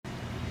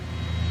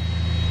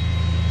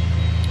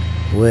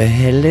Well,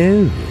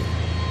 hello,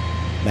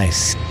 my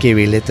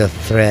scary little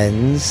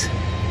friends.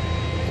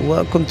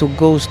 Welcome to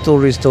Ghost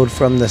Stories Told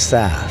from the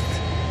South.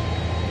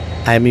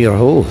 I'm your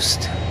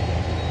host,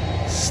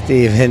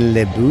 Stephen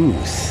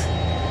LeBooth.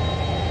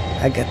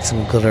 I got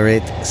some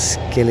great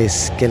skilly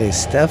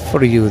stuff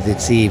for you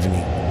this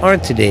evening, or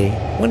today,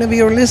 whenever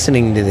you're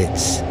listening to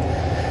this.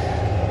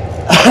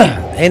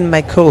 And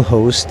my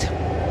co-host,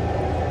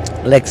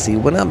 Lexi,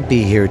 will not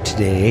be here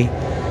today,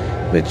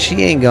 but she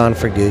ain't gone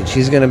for good.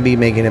 She's going to be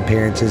making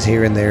appearances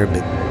here and there,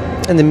 but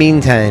in the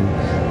meantime,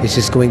 it's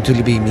just going to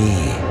be me,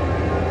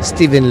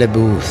 Stephen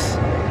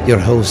LeBooth, your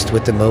host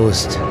with the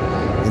most,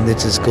 and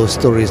this is Ghost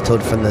Stories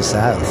Told from the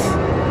South.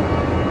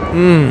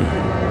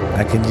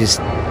 I can just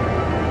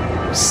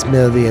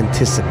smell the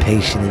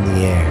anticipation in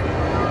the air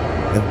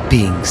of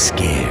being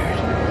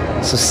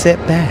scared. So sit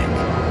back,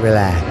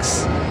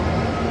 relax,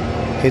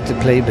 hit the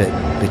play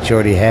button, but you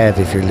already have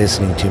if you're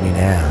listening to me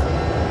now.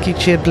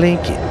 Get you a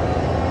blanket,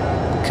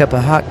 cup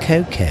of hot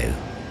cocoa,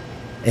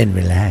 and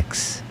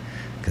relax,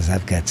 because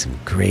I've got some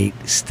great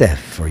stuff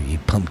for you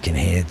pumpkin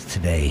heads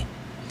today.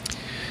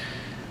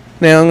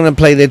 Now I'm going to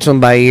play this one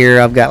by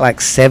ear. I've got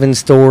like 7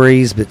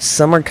 stories, but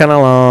some are kind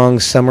of long,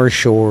 some are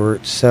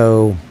short,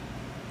 so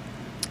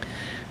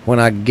when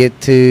I get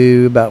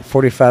to about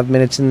 45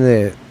 minutes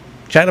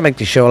try to make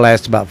the show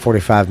last about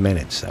 45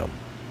 minutes, so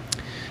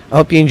I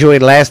hope you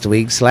enjoyed last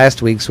week's.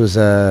 Last week's was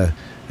a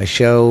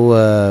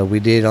show we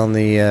did on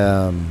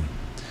the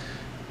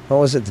what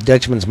was it? The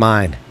Dutchman's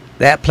Mine.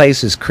 That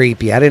place is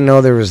creepy. I didn't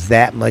know there was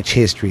that much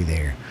history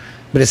there.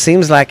 But it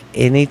seems like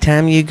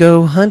anytime you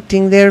go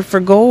hunting there for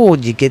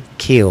gold, you get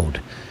killed.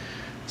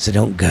 So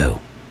don't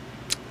go.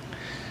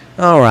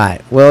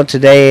 Alright. Well,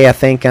 today I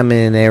think I'm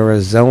in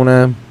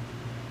Arizona.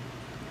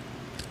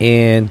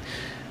 And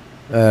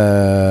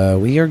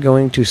we are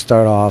going to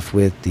start off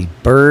with the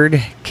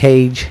Bird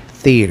Cage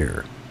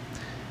Theater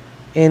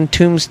in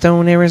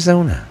Tombstone,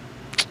 Arizona.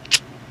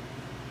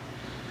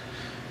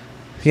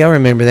 Y'all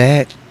remember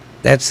that?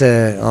 That's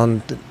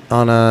on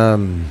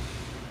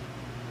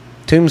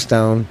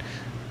Tombstone.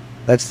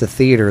 That's the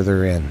theater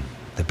they're in,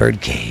 the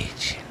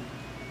Birdcage.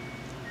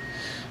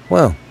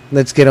 Well,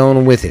 let's get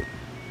on with it.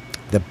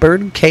 The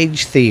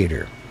Birdcage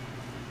Theater.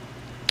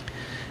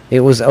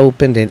 It was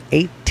opened in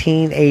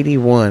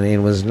 1881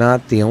 and was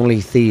not the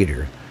only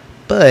theater,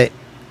 but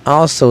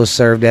also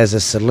served as a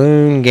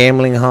saloon,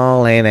 gambling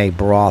hall, and a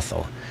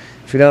brothel.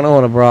 If you don't know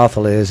what a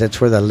brothel is, that's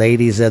where the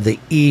ladies of the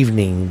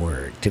evening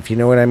worked, if you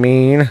know what I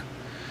mean.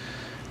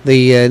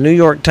 The New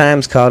York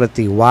Times called it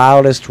the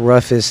wildest,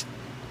 roughest,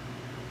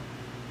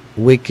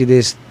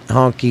 wickedest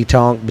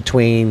honky-tonk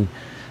between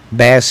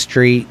Bass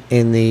Street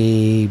and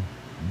the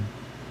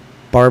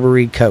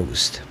Barbary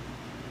Coast.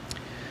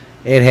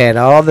 It had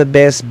all the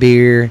best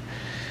beer,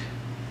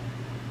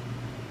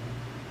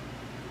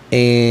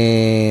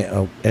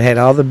 and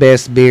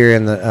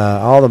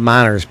all the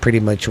miners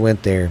pretty much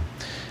went there,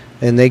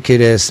 and they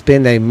could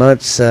spend a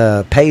month's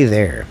pay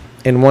there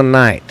in one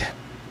night.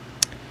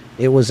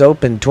 It was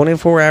open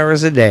 24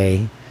 hours a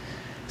day,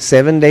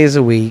 7 days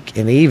a week,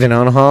 and even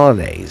on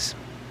holidays.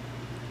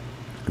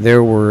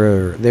 There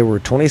were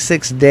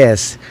 26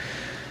 deaths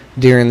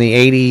during the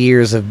 80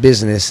 years of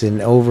business,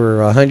 and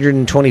over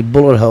 120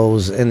 bullet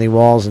holes in the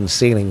walls and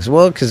ceilings.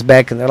 Well, because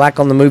back in, like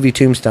on the movie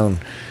Tombstone,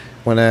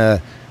 when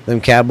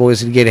them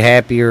cowboys would get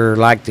happy or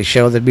like the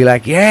show, they'd be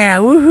like, yeah,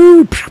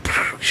 woohoo,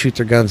 shoot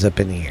their guns up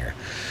in the air.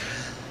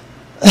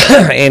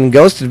 And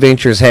Ghost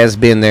Adventures has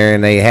been there,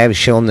 and they have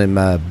shown them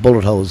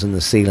bullet holes in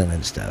the ceiling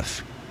and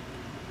stuff.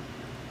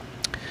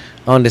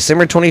 On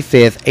December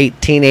 25th,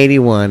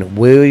 1881,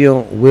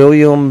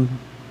 William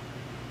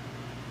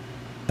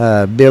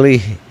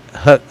Billy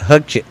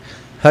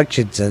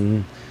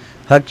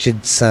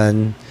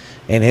Hutchinson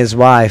and his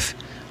wife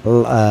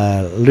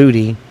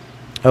Ludi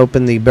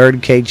opened the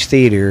Birdcage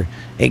Theater.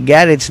 It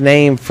got its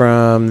name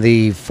from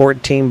the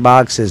 14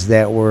 boxes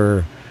that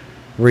were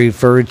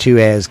referred to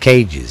as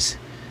cages.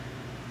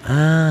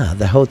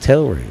 The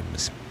hotel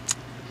rooms.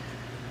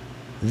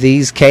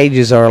 These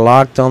cages are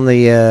locked on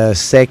the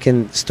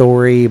second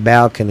story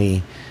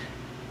balcony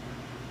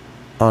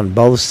on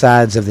both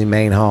sides of the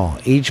main hall.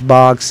 Each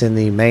box in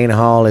the main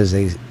hall is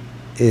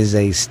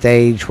a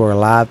stage where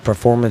live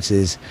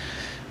performances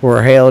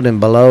were held, and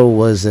below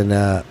was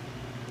an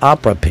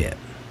opera pit.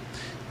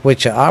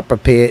 Which an opera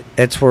pit,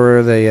 that's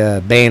where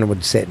the band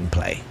would sit and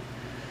play.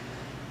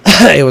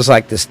 It was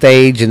like the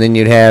stage, and then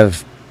you'd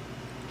have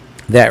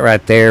that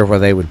right there where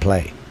they would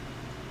play.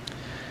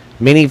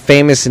 Many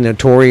famous and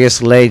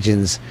notorious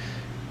legends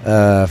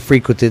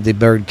frequented the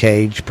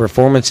Birdcage.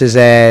 Performances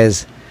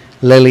as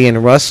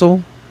Lillian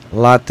Russell,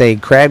 Lotte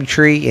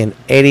Crabtree, and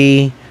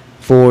Eddie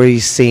Foy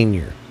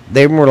Sr.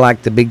 They were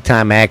like the big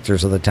time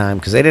actors of the time,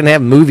 because they didn't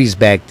have movies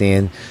back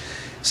then.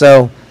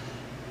 So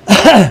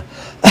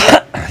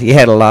you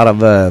had a lot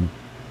of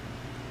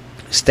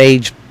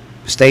stage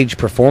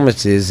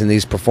performances, and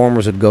these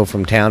performers would go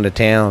from town to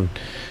town.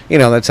 You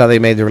know, that's how they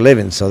made their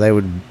living, so they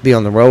would be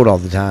on the road all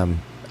the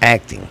time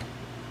acting.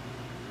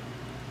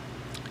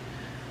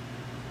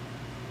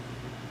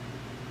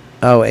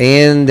 Oh,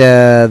 and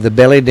the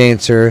belly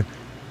dancer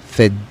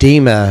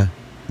Fedima,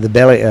 the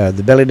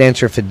belly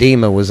dancer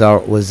Fedima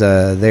was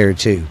there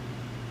too,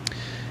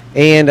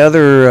 and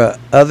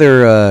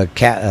other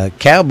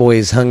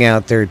cowboys hung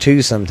out there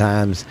too.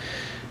 Sometimes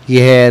you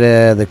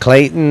had the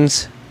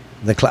Claytons,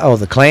 the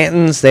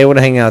Clantons. They would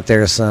hang out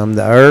there some.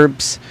 The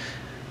Earps,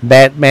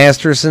 Bat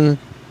Masterson,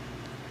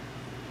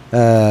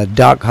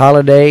 Doc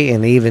Holliday,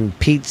 and even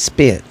Pete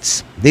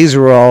Spence. These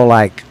were all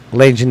like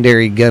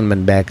legendary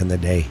gunmen back in the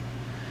day.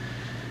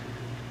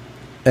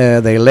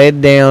 They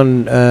laid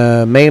down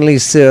mainly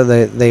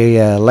silver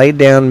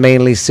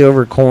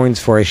coins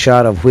for a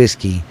shot of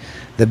whiskey.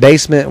 The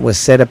basement was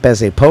set up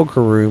as a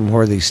poker room,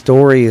 where the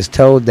story is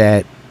told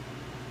that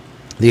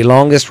the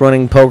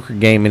longest-running poker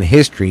game in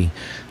history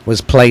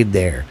was played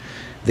there.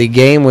 The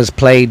game was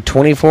played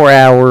 24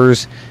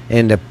 hours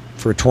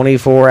for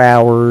 24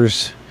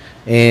 hours,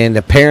 and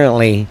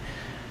apparently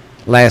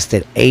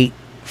lasted 8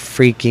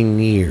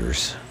 freaking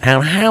years.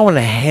 How in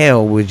the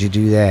hell would you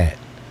do that?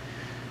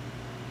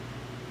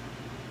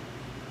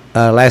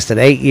 Lasted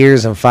 8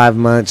 years and 5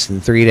 months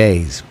and 3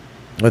 days,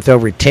 with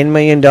over $10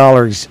 million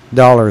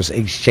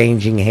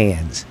exchanging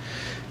hands.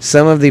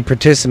 Some of the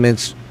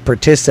participants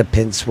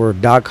were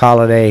Doc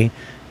Holliday,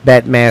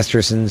 Bat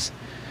Masterson's,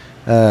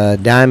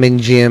 Diamond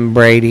Jim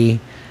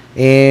Brady,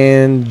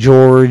 and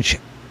George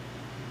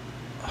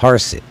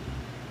Harsett.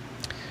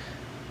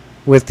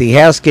 With the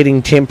house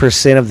getting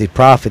 10% of the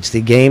profits,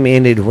 the game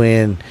ended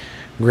when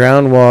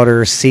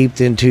groundwater seeped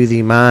into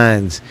the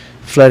mines,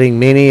 flooding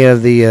many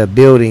of the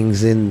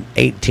buildings in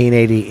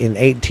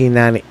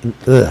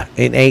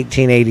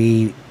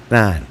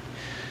 1889.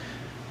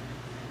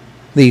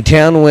 The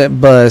town went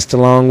bust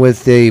along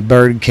with the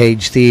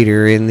Birdcage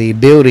Theater, and the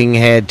building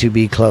had to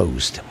be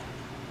closed.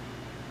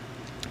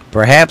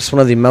 Perhaps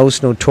one of the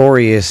most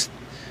notorious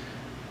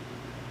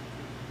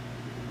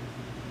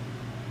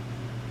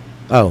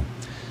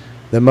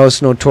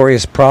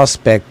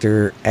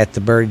prospector at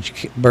the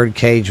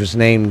Birdcage was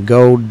named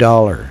Gold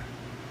Dollar.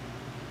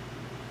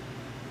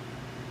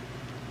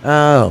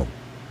 Oh,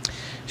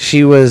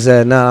 she was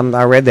no.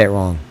 I read that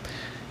wrong.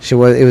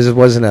 It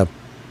wasn't a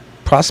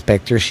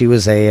prospector. She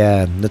was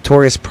a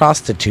notorious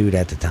prostitute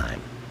at the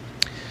time.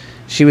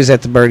 She was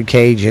at the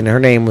Birdcage, and her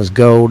name was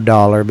Gold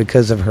Dollar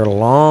because of her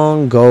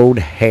long gold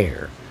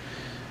hair.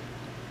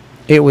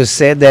 It was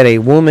said that a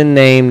woman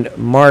named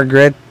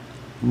Margarita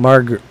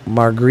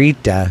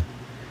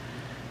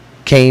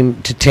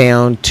came to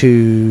town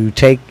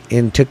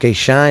took a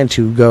shine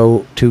to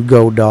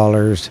Gold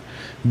Dollar's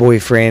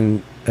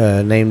boyfriend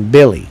named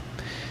Billy.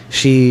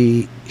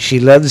 She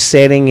loved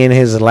sitting in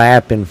his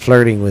lap and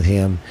flirting with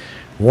him.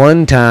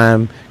 One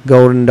time,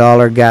 Golden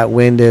Dollar got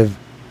wind of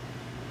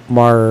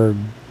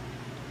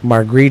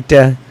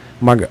Margarita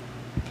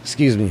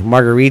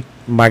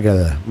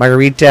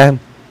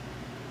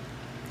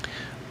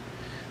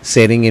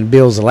sitting in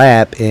Bill's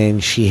lap,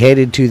 and she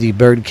headed to the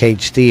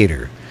Birdcage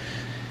Theater.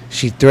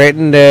 She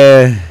threatened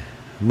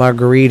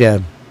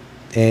Margarita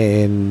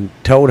and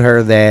told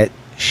her that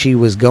she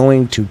was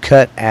going to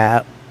cut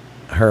out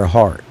her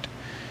heart.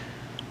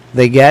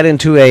 They got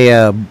into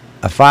a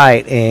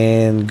fight,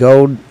 and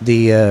Gold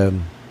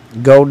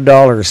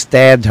Dollar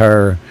stabbed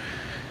her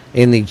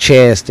in the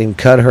chest and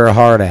cut her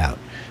heart out.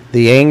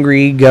 The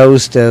angry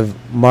ghost of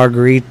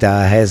Margarita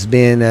has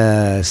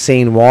been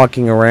seen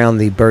walking around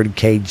the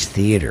Birdcage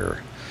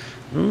Theater.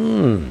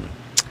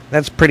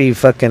 That's pretty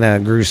fucking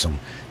gruesome.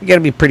 You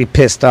gotta be pretty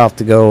pissed off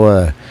to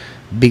go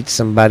beat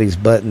somebody's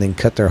butt and then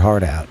cut their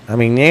heart out. I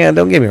mean, yeah,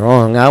 don't get me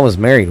wrong. I was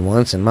married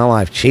once, and my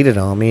wife cheated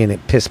on me, and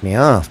it pissed me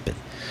off. But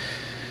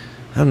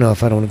I don't know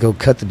if I don't want to go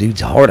cut the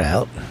dude's heart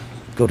out,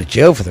 go to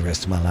jail for the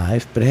rest of my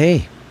life. But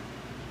hey.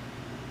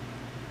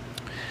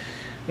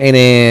 And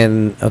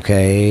then,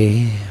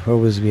 okay, where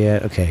was we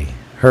at? Okay,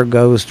 her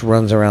ghost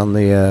runs around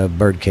the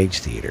Birdcage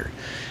Theater.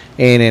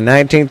 And in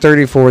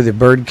 1934, the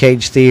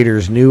Birdcage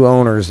Theater's new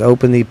owners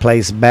opened the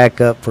place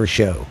back up for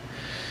show.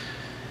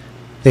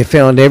 They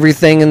found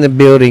everything in the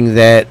building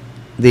the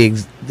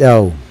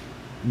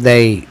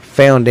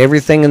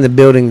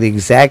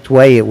exact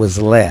way it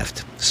was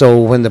left.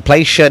 So when the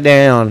place shut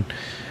down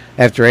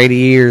after 80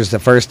 years the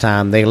first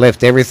time, they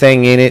left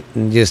everything in it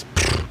and just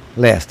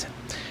left.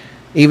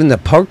 Even the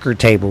poker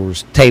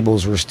tables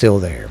were still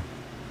there.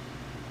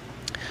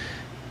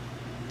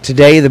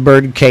 Today, the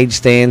Birdcage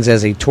stands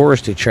as a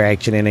tourist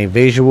attraction and a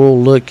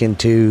visual look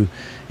into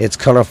its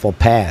colorful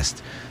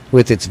past.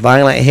 With its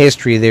violent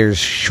history, there's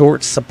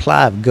short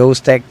supply of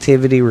ghost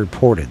activity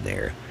reported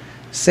there.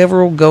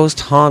 Several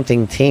ghost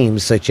haunting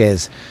teams such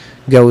as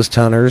Ghost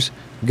Hunters,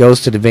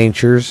 Ghost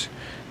Adventures,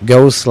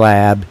 Ghost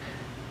Lab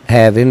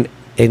have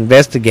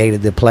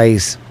investigated the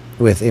place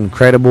with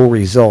incredible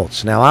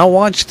results. Now, I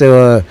watched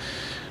the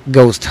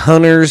Ghost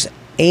Hunters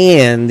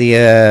and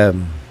the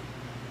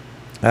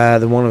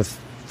one with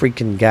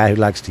freaking guy who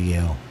likes to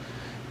yell.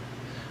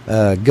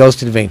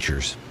 Ghost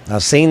Adventures.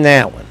 I've seen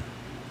that one.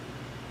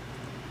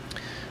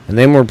 And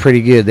them were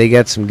pretty good. They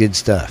got some good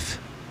stuff.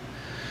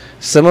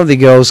 Some of the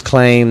ghosts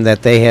claim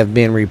that they have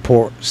been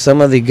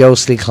some of the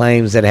ghostly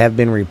claims that have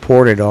been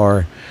reported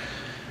are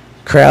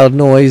crowd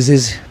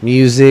noises,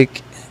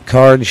 music,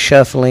 card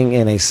shuffling,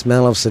 and a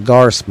smell of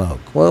cigar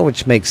smoke. Well,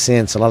 which makes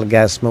sense. A lot of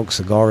guys smoked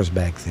cigars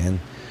back then.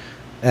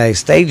 A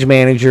stage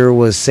manager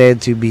was said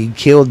to be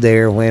killed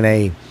there when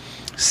a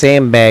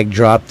sandbag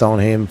dropped on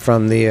him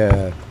from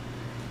the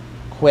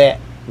Quet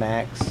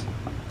Max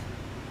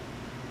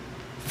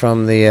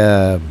from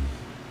the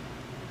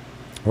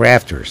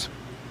rafters.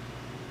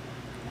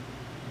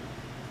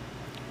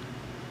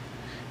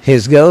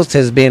 His ghost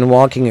has been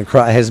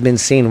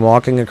seen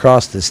walking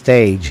across the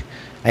stage.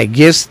 A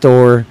gift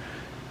store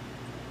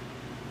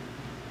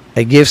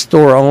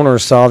owner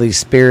saw the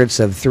spirits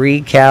of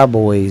 3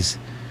 cowboys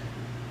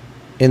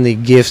in the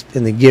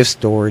gift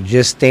store,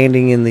 just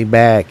standing in the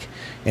back,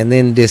 and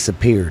then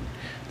disappeared.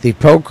 The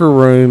poker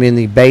room in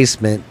the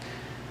basement,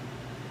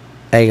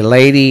 a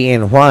lady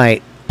in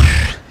white,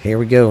 here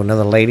we go,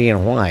 another lady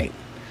in white,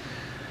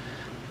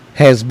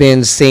 has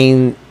been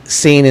seen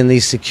on the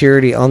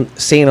security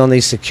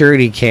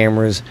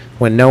cameras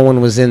when no one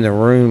was in the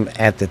room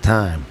at the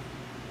time.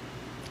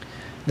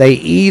 They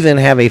even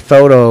have a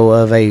photo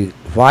of a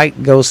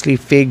white ghostly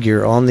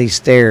figure on the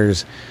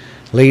stairs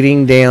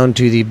leading down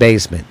to the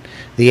basement.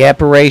 The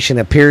apparition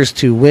appears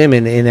to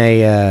women in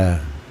a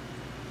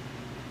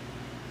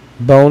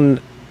in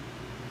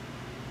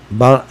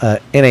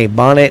a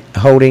bonnet,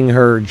 holding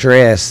her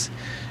dress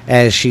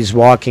as she's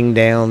walking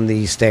down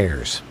the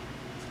stairs.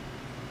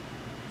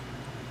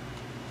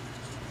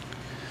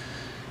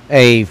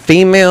 A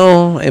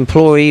female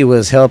employee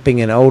was helping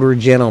an older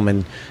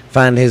gentleman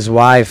find his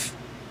wife,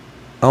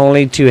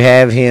 only to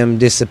have him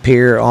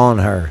disappear on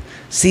her.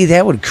 See,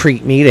 that would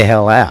creep me the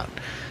hell out.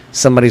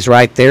 Somebody's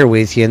right there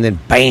with you, and then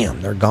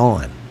bam, they're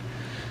gone.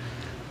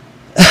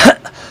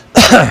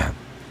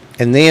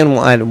 And then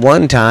at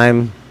one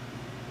time,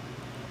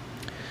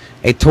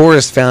 a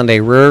tourist found a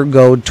rare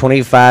gold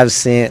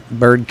 25-cent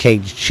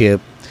birdcage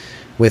chip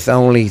with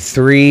only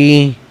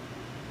 3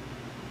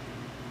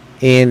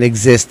 in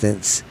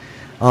existence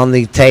on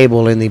the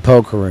table in the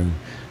poker room.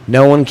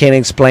 No one can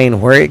explain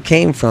where it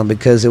came from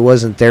because it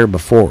wasn't there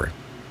before.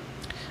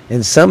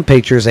 In some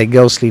pictures, a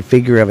ghostly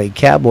figure of a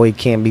cowboy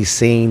can be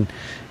seen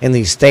in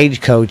the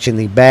stagecoach in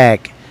the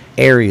back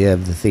area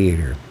of the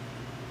theater.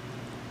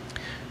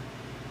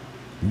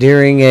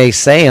 During a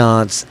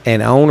seance,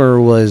 an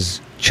owner was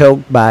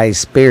choked by a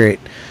spirit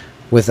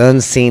with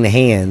unseen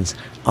hands.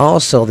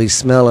 Also, the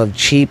smell of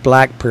cheap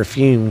black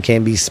perfume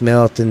can be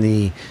smelt in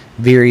the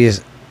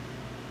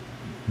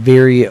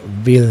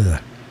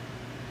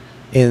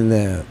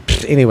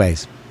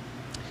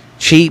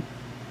cheap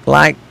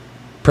black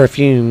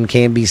perfume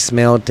can be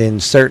smelt in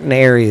certain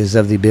areas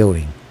of the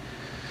building.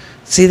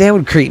 See, that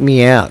would creep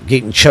me out.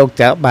 Getting choked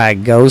out by a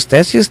ghost,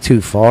 that's just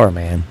too far,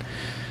 man.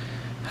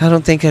 I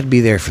don't think I'd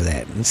be there for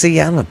that. And see,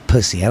 I'm a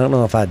pussy. I don't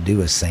know if I'd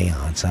do a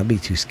seance. I'd be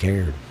too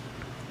scared.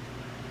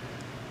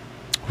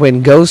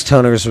 When Ghost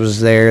Hunters was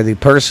there, the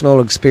personal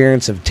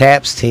experience of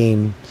TAP's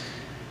team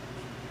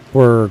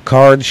were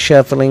cards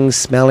shuffling,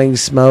 smelling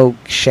smoke,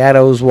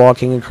 shadows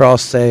walking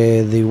across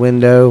the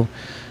window,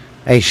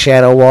 a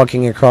shadow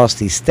walking across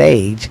the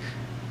stage.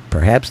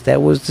 Perhaps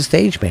that was the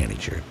stage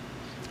manager.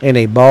 And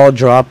a ball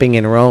dropping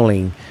and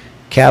rolling,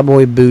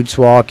 cowboy boots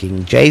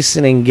walking.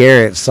 Jason and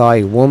Garrett saw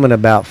a woman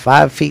about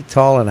 5 feet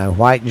tall in a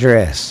white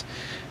dress,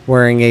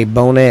 wearing a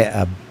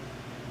bonnet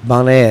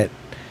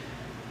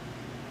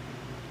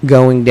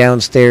going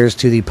downstairs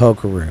to the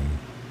poker room.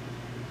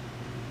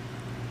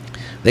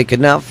 They could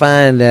not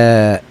find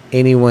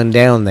anyone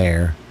down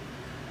there.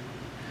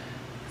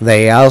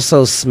 They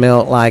also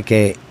smelt like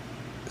a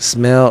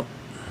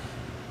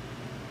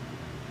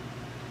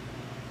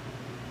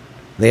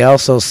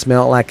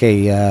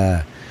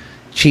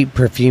cheap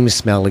perfume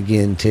smell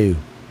again too.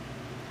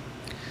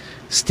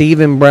 Steve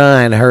and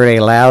Brian heard a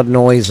loud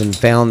noise and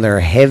found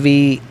their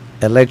heavy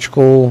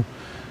electrical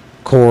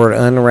cord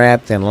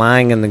unwrapped and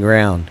lying in the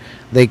ground.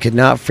 They could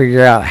not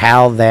figure out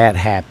how that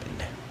happened.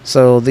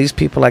 So these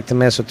people like to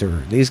mess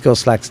with these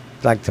ghosts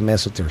like to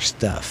mess with their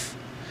stuff.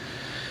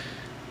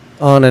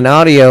 On an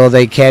audio,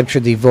 they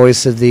captured the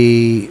voice of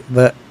the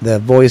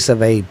voice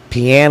of a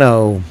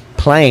piano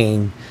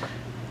playing.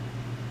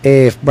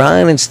 If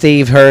Brian and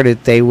Steve heard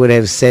it, they would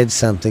have said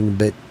something,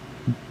 but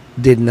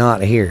did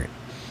not hear it.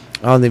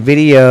 On the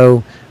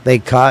video, they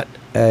caught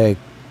a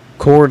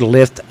cord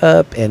lift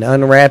up and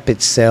unwrap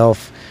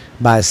itself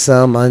by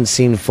some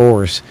unseen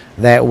force.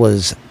 That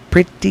was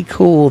pretty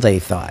cool, they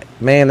thought.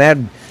 Man,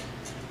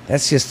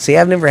 that's just, see,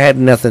 I've never had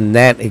nothing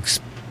that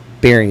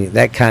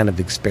kind of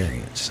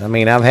experience. I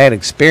mean, I've had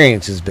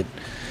experiences, but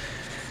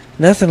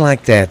nothing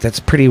like that. That's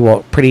pretty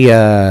out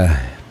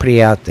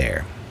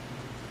there.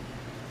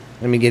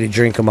 Let me get a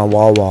drink on my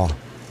wall.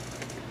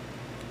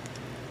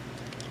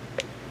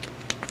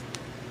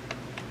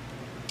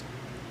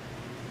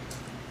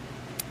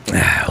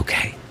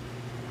 Okay.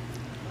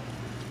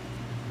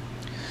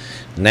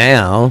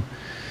 Now, I'm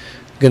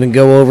going to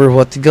go over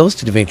what the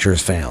Ghosted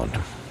Adventurers found.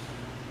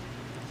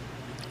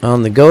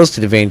 On the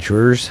Ghosted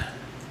Adventurers,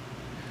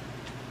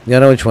 You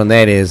know which one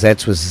that is?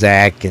 That's with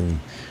Zach and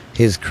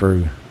his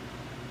crew.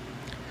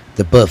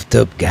 The buffed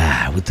up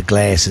guy with the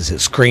glasses that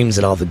screams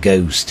at all the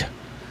ghosts.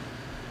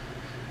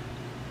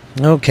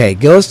 Okay,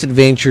 Ghost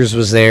Adventures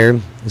was there.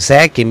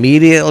 Zach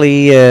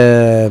immediately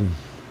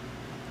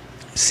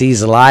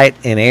sees a light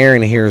and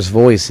Aaron hears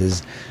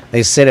voices.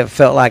 They said it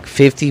felt like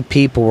 50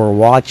 people were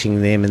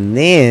watching them, and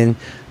then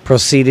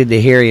proceeded to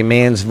hear a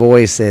man's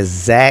voice as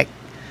Zach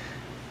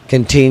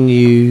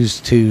continues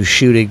to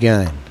shoot a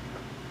gun.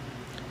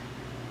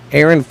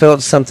 Aaron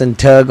felt something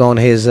tug on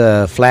his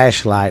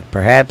flashlight,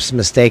 perhaps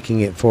mistaking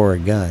it for a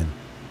gun.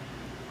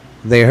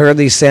 They heard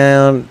the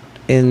sound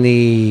in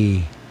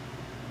the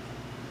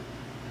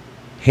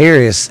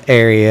Harris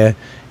area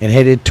and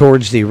headed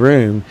towards the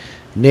room.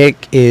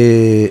 Nick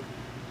is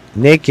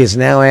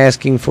now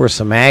asking for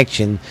some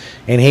action,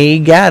 and he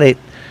got it.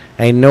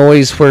 A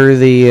noise where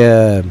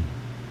the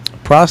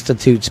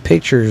prostitutes'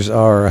 pictures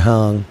are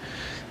hung.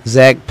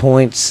 Zach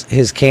points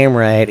his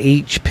camera at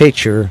each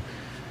picture,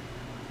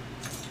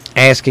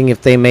 asking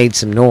if they made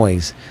some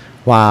noise,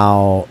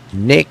 while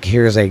Nick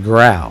hears a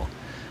growl.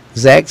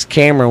 Zach's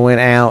camera went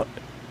out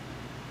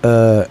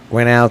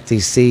the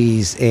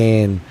seas,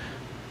 and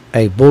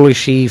a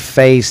bullishy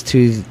face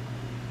to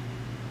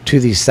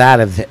the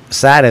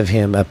side of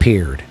him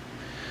appeared.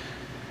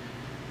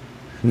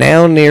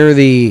 Now near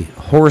the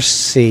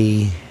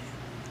horsey,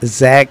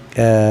 Zach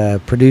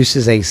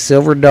produces a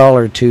silver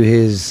dollar to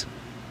his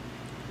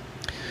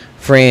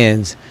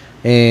friends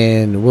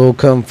and will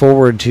come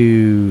forward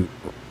to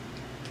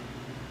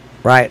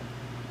right.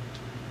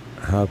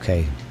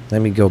 Okay,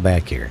 let me go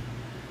back here.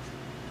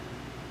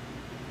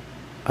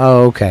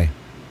 Oh, okay.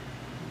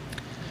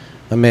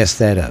 I messed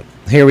that up.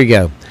 Here we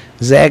go.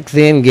 Zach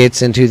then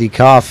gets into the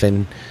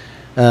coffin,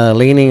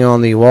 leaning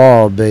on the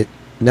wall, but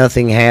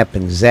nothing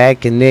happens.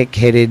 Zach and Nick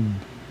headed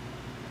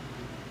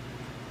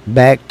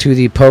back to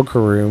the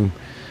poker room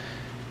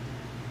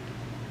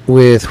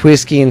with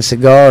whiskey and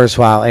cigars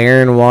while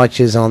Aaron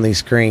watches on the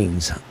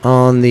screens.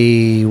 On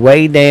the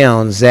way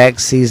down, Zach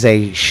sees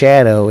a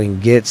shadow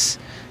and gets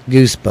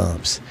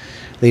goosebumps.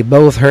 They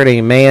both heard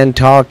a man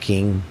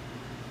talking,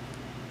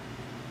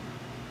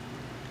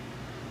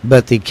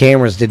 but the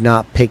cameras did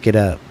not pick it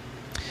up.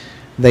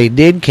 They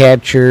did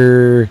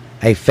capture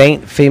a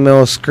faint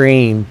female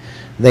scream.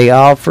 They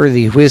offer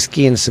the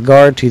whiskey and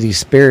cigar to the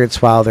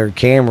spirits while their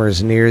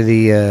cameras near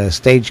the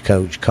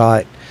stagecoach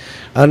caught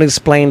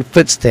unexplained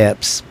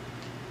footsteps.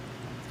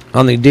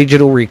 On the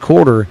digital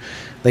recorder,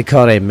 they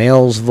caught a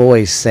male's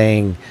voice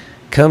saying,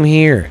 "Come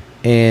here,"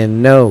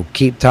 and "No,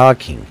 keep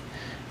talking,"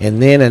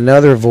 and then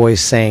another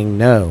voice saying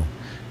 "No."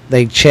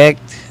 They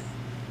checked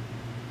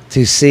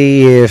to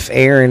see if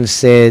Aaron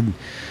said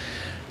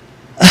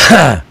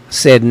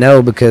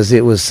no because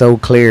it was so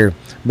clear,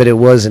 but it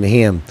wasn't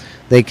him.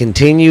 They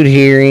continued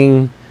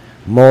hearing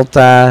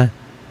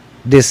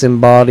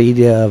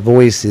disembodied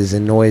voices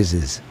and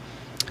noises.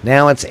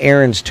 Now it's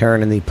Aaron's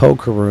turn in the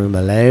poker room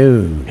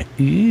alone.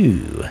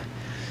 Ooh.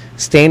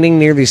 Standing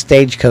near the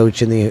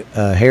stagecoach in the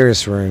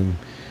Harris room,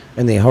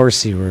 in the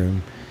horsey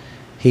room,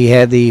 he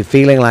had the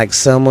feeling like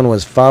someone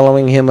was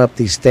following him up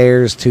the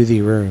stairs to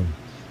the room.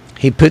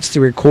 He puts the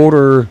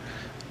recorder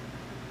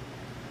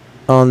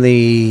on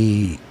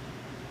the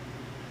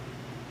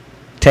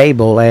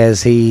table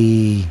as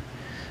he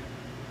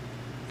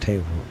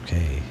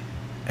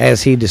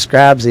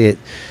describes it.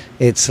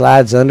 It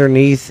slides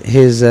underneath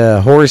his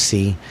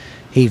horsey.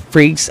 He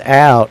freaks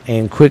out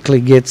and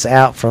quickly gets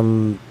out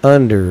from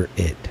under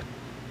it.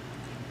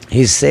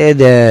 He said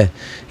that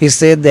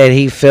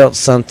he felt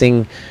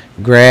something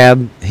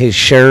grab his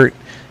shirt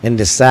and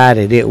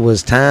decided it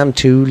was time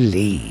to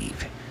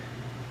leave.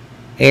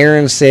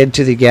 Aaron said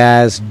to the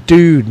guys,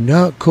 "Dude,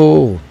 not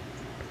cool.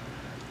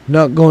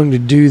 Not going to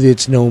do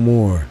this no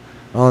more."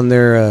 On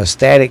their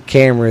static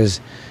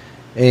cameras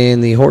in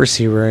the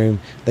horsey room,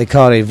 they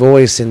caught a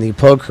voice in the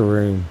poker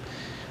room.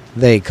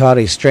 They caught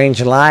a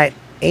strange light,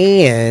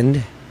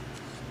 and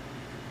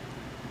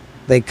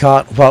they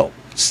caught what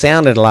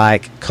sounded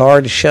like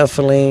card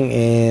shuffling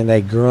and a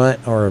grunt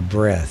or a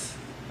breath.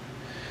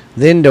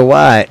 Then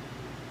Dwight,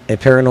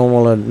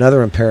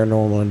 another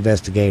paranormal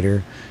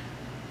investigator,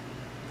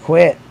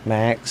 quit,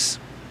 Max.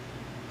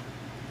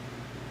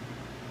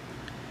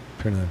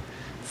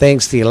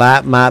 Thinks the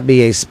light might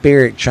be a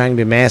spirit trying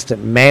to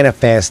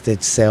manifest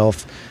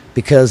itself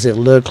because it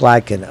looked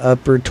like an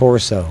upper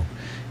torso.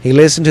 He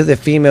listened to the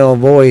female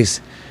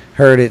voice,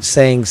 heard it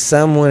saying,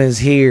 "Someone is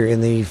here,"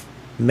 and the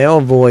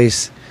male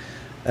voice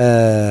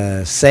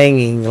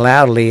singing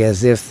loudly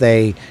as if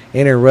they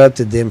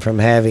interrupted them from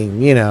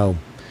having,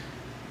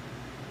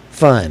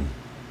 fun.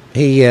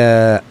 He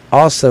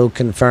also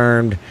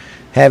confirmed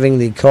having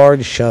the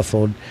cards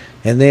shuffled,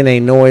 and then a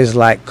noise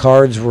like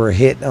cards were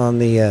hit on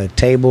the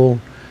table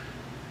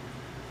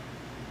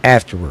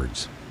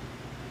afterwards.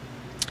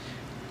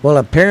 Well,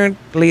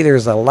 apparently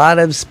there's a lot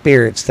of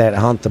spirits that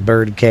haunt the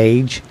bird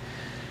cage,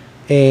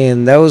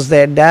 and those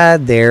that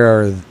died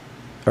there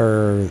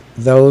are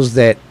those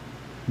that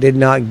did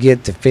not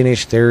get to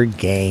finish their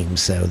game,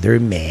 so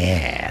they're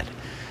mad.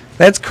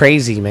 That's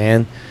crazy,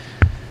 man.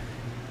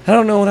 I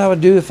don't know what I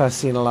would do if I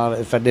seen a lot of,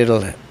 if I did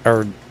a,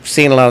 or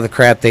seen a lot of the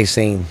crap they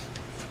seen.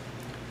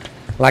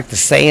 Like the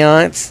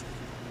seance.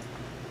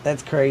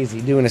 That's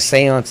crazy. Doing a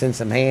seance in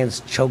some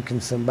hands,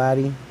 choking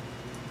somebody.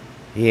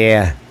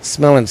 Yeah.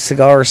 Smelling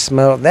cigar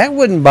smell. That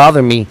wouldn't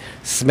bother me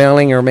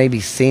smelling or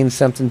maybe seeing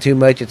something too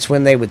much. It's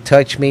when they would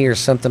touch me or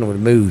something would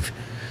move.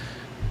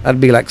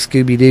 I'd be like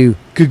Scooby-Doo.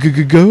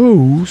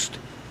 Ghost.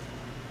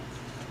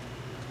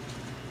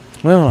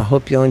 Well, I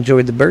hope y'all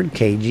enjoyed the bird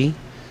cagey.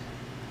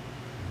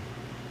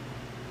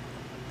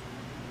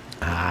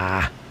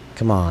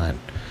 Come on.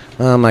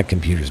 Oh, my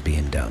computer's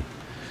being dumb.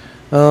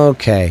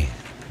 Okay.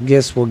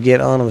 Guess we'll get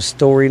on with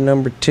story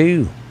number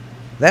 2.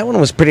 That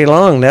one was pretty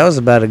long. That was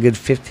about a good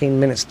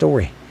 15-minute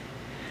story.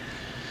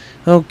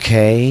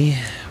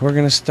 Okay. We're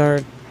going to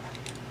start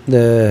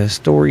the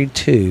story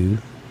 2.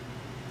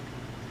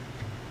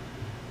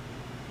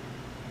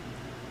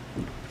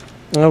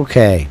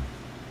 Okay.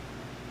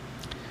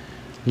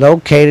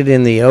 Located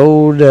in the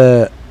old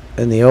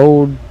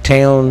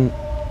town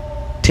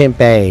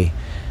Tempe,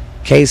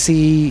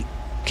 Casey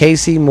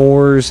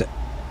Moore's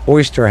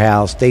Oyster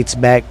House dates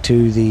back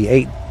to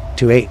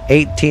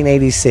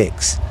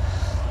 1886.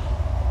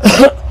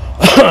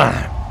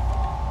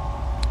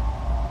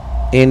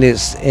 and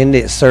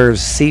it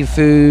serves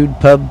seafood,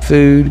 pub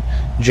food,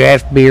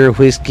 draft beer,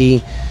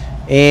 whiskey,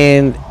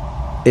 and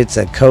it's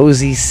a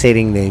cozy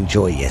setting to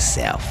enjoy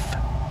yourself.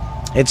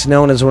 It's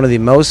known as one of the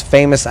most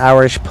famous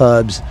Irish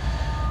pubs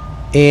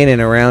in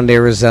and around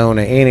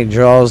Arizona, and it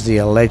draws the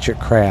electric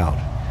crowd.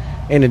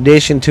 In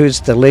addition to its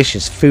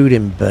delicious food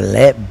and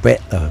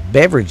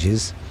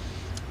beverages,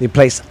 the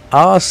place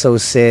also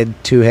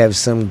said to have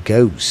some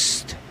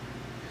ghosts.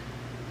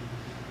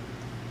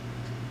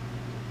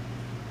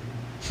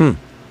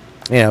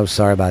 Yeah,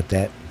 sorry about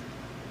that.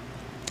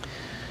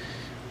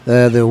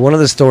 One of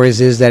the stories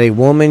is that a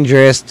woman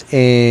dressed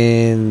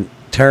in the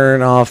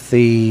turn of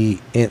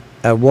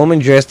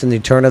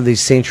the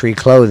century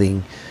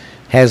clothing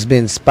has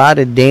been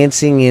spotted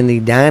dancing in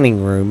the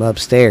dining room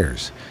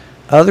upstairs.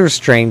 Other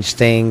strange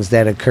things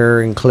that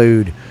occur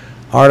include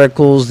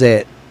articles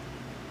that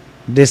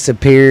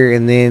disappear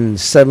and then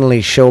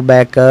suddenly show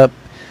back up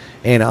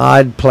in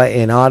odd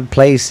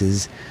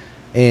places,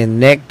 and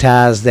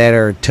neckties that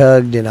are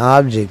tugged, and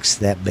objects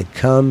that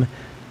become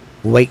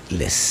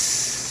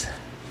weightless.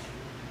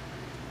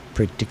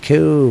 Pretty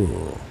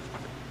cool.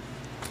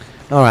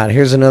 Alright,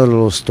 here's another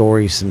little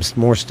story, some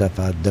more stuff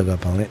I dug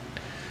up on it.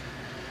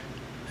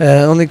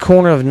 On the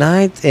corner of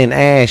 9th and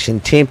Ash in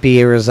Tempe,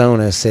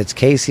 Arizona, sits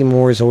Casey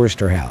Moore's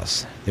Oyster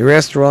House. The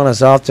restaurant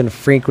is often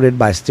frequented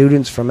by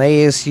students from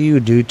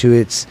ASU due to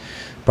its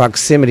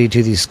proximity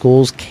to the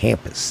school's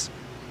campus.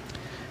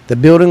 The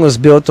building was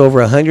built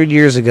over 100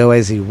 years ago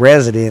as a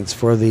residence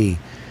for the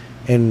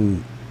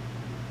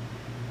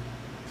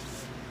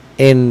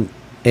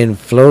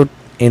influential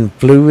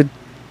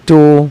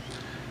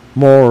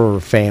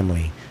Moore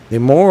family. The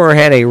Moore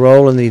had a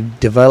role in the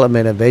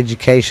development of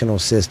educational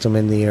system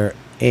in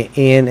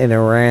and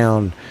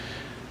around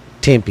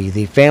Tempe.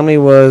 The family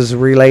was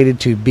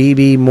related to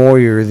B.B.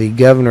 Moyer, the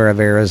governor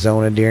of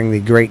Arizona during the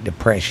Great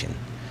Depression.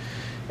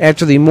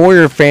 After the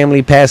Moyer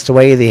family passed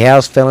away, the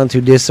house fell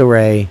into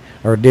disrepair.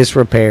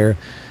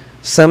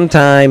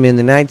 Sometime in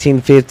the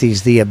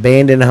 1950s, the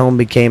abandoned home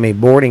became a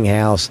boarding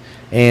house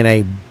and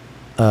a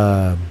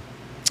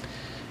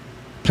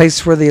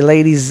place where the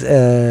ladies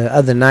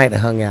of the night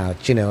hung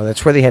out. You know,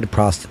 that's where they had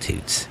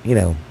prostitutes, you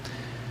know,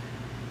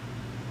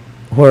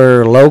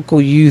 where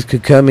local youth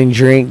could come and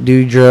drink,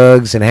 do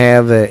drugs, and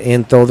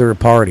and throw their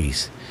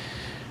parties.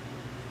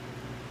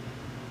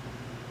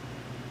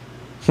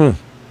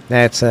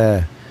 That's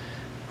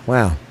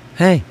wow.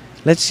 Hey,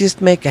 let's just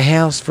make a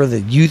house for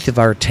the youth of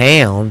our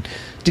town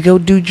to go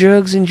do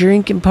drugs and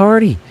drink and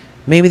party.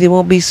 Maybe they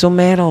won't be so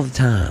mad all the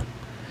time.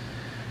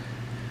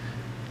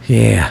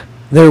 Yeah.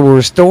 There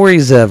were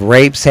stories of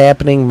rapes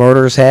happening,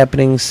 murders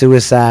happening,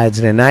 suicides,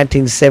 and in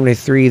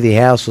 1973 the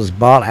house was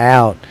bought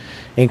out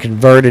and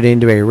converted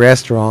into a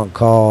restaurant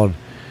called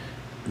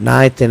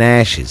 9th and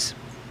Ashes.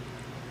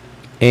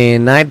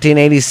 In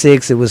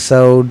 1986 it was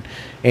sold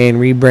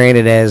and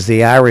rebranded as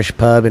the Irish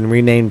Pub and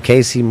renamed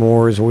Casey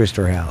Moore's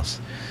Oyster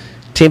House.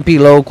 Tempe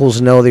locals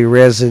know the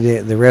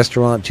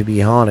restaurant to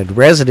be haunted.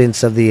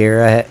 Residents of the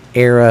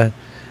area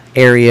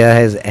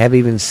have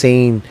even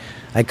seen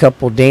a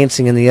couple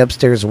dancing in the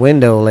upstairs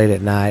window late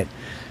at night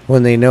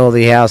when they know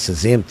the house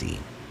is empty.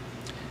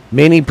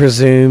 Many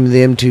presume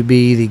them to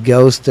be the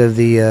ghost of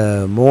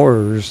the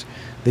Moors.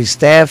 The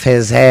staff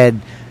has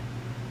had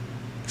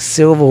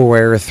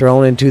silverware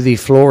thrown into the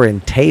floor,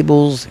 and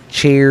tables,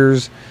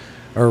 chairs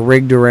are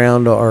rigged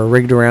around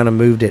and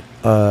moved it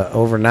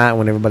overnight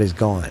when everybody's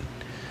gone.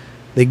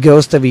 The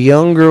ghost of a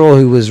young girl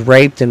who was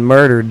raped and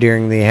murdered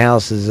during the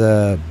house's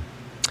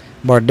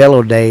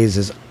Bardello days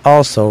is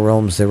also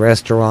roams the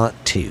restaurant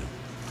too.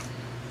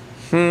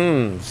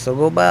 So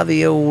go by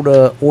the old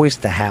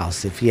Oyster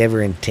House if you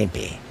ever in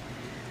Tempe.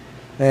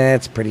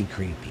 That's pretty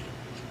creepy.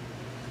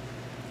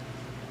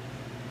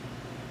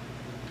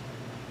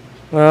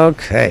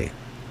 Okay,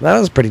 that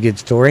was a pretty good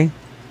story.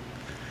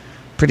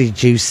 pretty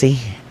juicy.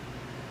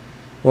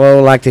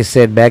 Well, like they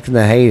said back in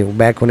the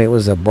back when it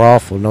was a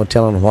brothel, no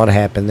telling what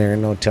happened there,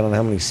 no telling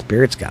how many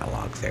spirits got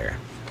locked there.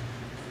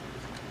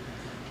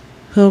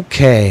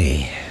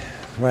 Okay,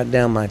 write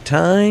down my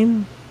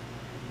time.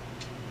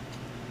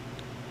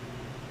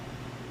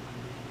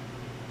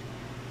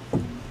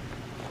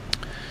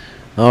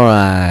 All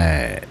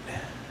right.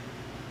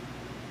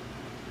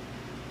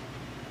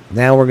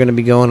 Now we're going to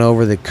be going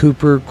over the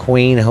Cooper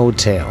Queen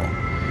Hotel.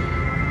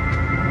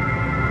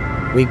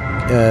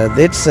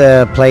 This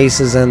place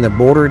is in the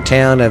border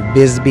town of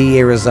Bisbee,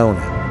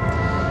 Arizona.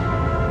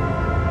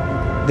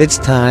 This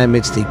time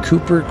it's the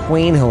Cooper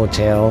Queen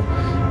Hotel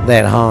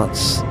that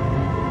haunts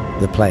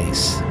the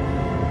place.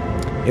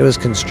 It was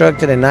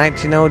constructed in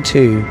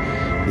 1902.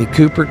 The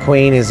Cooper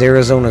Queen is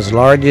Arizona's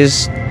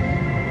largest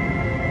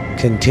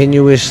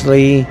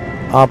continuously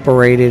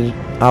operated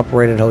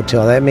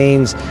hotel. That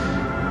means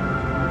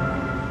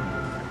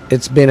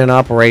it's been in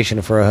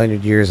operation for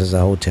 100 years as a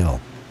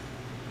hotel.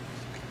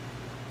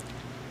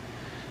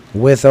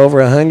 With over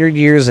 100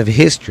 years of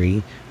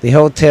history, the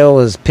hotel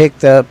has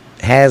picked up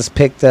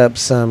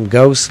some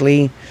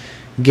ghostly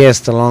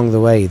guests along the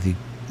way.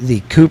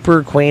 The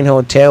Cooper Queen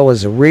Hotel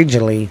was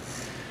originally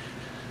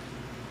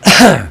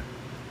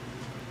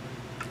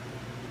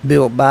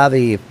built by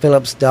the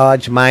Phillips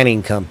Dodge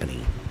Mining Company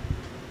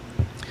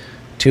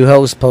to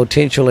host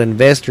potential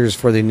investors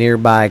for the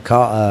nearby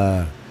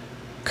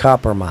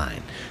copper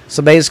mine.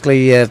 So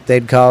basically,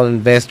 they'd call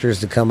investors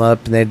to come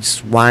up and they'd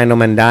wine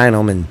them and dine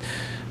them and,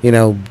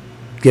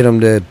 get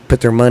them to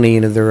put their money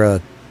into their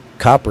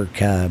copper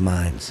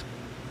mines.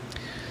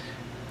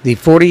 The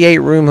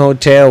 48-room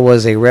hotel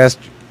has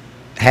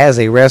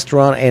a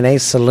restaurant and a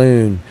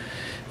saloon,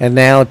 and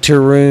now two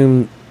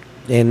rooms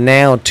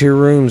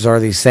are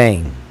the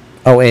same.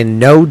 Oh, and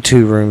no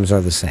 2 rooms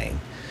are the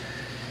same.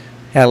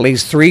 At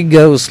least 3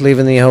 ghosts live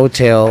in the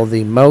hotel.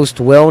 The most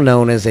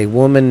well-known is a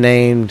woman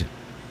named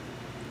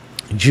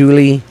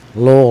Julie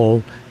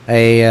Lowell,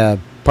 a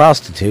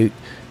prostitute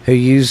who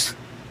used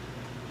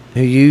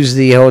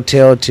the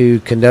hotel to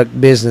conduct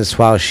business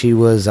while she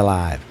was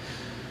alive.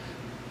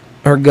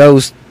 Her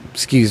ghost,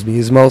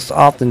 is most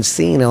often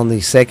seen on the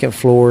second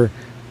floor.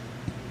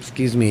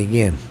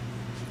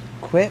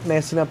 Quit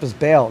messing up his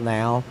belt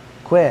now.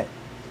 Quit.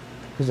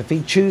 Because if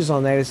he chews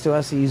on that, he still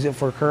has to use it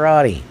for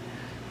karate.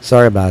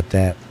 Sorry about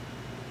that.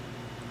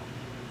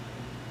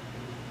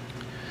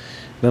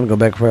 Let me go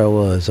back where I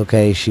was.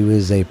 Okay, she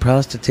was a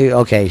prostitute.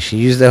 Okay, she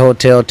used the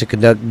hotel to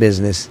conduct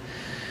business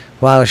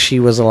while she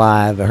was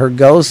alive. Her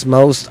ghost is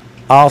most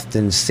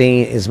often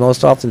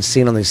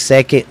seen on the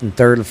second and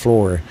third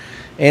floor,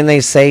 and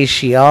they say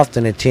she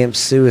often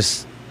attempts to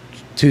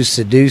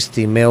seduce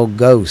the male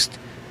ghost.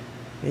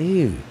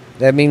 Ew.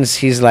 That means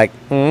he's like,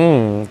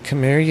 come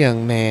here,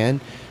 young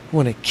man.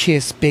 Want to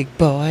kiss, big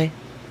boy?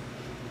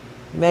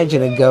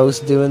 Imagine a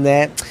ghost doing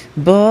that.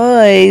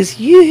 Boys,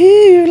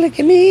 yoo-hoo, look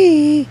at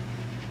me.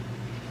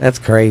 That's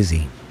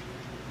crazy.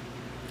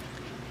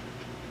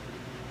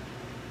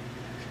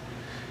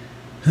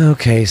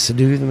 Okay,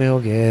 seduce the male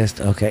guest.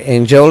 Okay,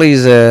 in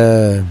Julie's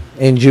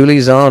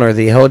honor,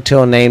 the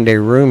hotel named a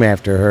room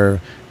after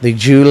her, the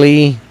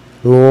Julie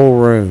Lowell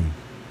Room.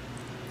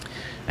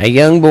 A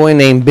young boy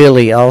named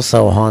Billy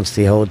also haunts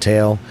the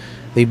hotel.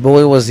 The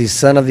boy was the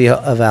son of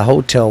a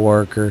hotel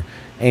worker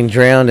and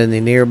drowned in the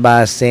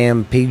nearby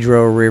San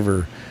Pedro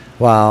River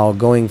while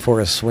going for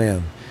a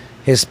swim.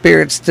 His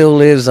spirit still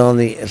lives in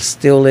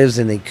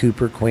the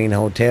Cooper Queen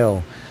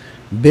Hotel.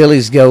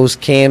 Billy's ghost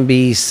can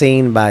be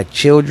seen by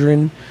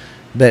children,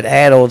 but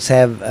adults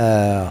have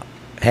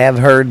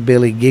heard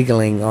Billy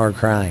giggling or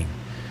crying.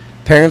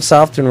 Parents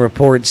often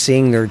report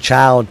seeing their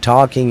child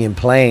talking and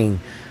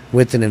playing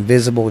with an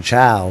invisible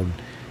child,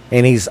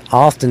 and he's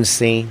often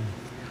seen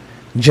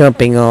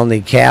jumping on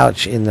the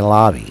couch in the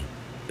lobby.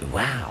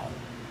 Wow.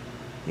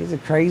 He's a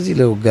crazy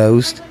little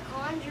ghost. Like The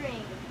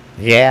Conjuring.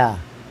 Yeah.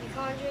 The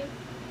Conjuring.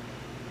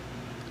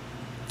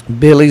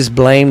 Billy's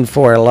blamed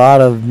for a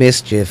lot of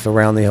mischief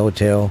around the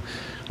hotel,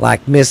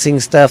 like missing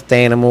stuffed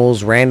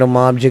animals, random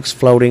objects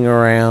floating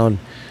around.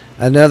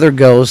 Another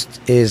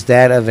ghost is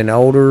that of an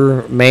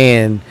older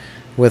man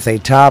with a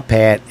top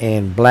hat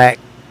and black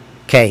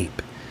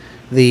cape.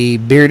 The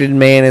bearded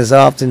man is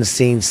often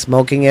seen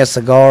smoking a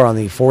cigar on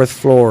the 4th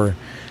floor.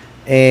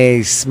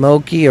 A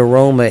smoky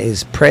aroma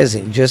is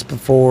present just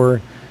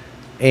before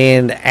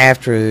and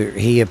after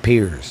he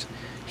appears.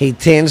 He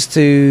tends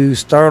to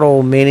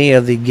startle many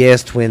of the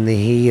guests when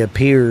he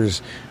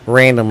appears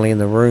randomly in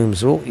the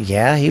rooms. Oh,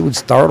 yeah, he would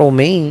startle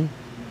me.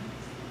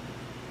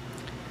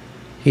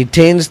 He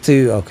tends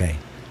to,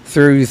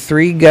 through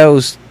 3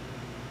 ghosts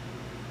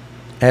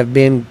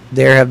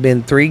there have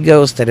been 3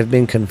 ghosts that have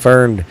been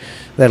confirmed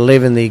that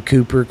live in the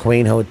Cooper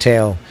Queen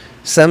Hotel.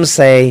 Some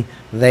say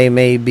they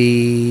may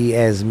be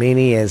as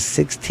many as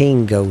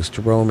 16 ghosts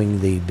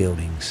roaming the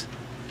buildings.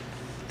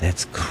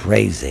 That's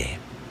crazy.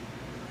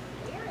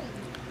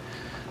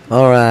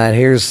 Alright,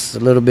 here's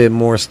a little bit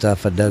more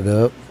stuff I dug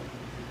up.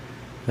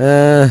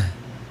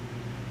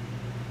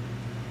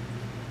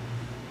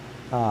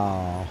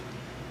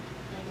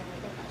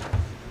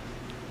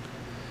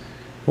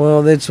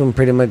 Well, this one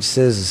pretty much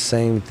says the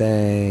same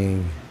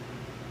thing.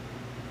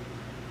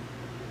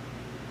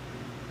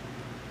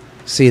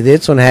 See,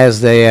 this one has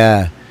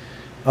the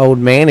old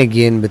man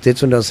again, but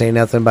this one don't say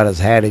nothing about his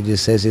hat. It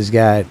just says he's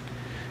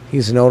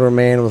an older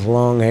man with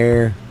long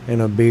hair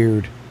and a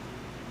beard.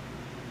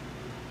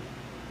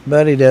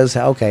 But he does,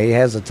 okay, he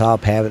has a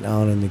top hat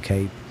on and the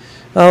cape.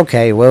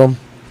 Okay, well,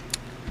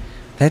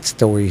 that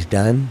story's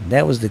done.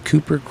 That was the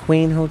Cooper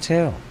Queen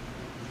Hotel.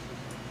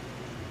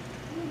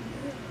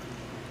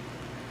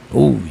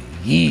 Oh,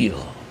 yeah.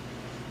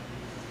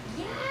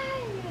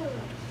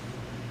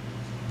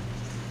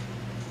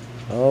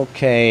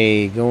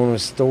 Okay, going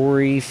with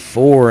story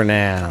 4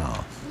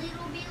 now. Little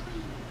Billy.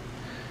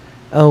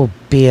 Oh,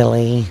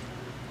 Billy.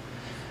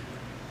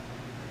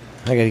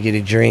 I gotta get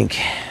a drink.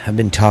 I've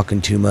been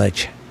talking too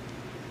much.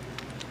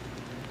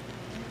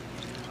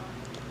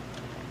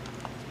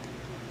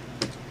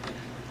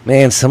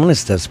 Man, some of this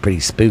stuff's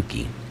pretty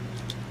spooky.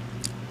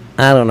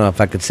 I don't know if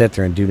I could sit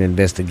there and do an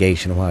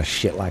investigation while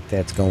shit like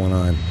that's going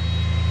on.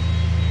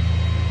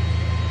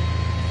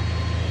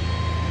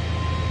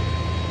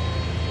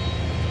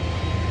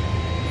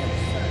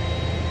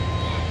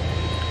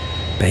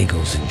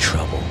 Bagel's in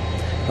trouble.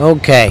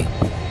 Okay.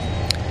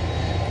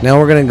 Now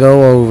we're going to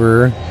go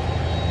over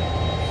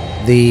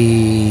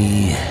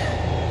the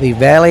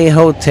Valley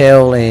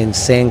Hotel in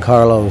San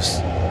Carlos.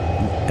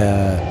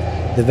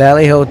 The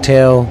Valley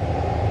Hotel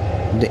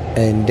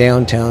in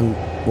downtown.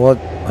 What?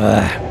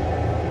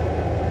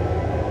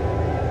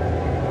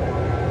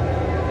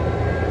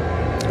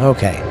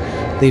 Okay.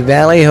 The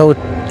Valley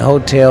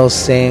Hotel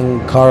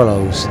San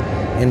Carlos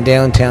in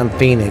downtown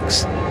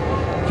Phoenix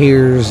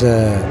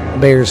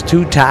bears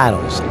 2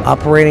 titles,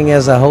 operating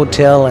as a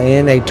hotel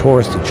and a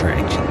tourist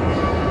attraction.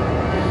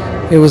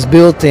 It was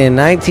built in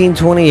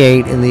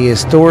 1928 in the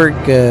historic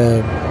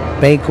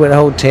Banquet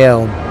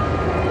Hotel.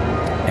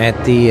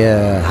 At the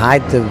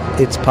height of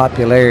its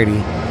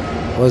popularity,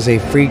 was a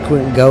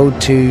frequent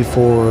go-to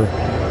for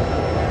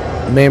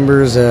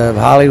members of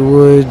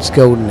Hollywood's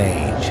golden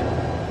age.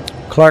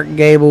 Clark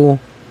Gable,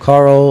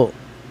 Carl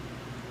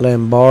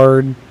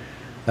Lombard,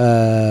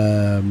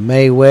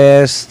 Mae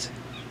West,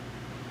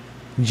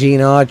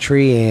 Gene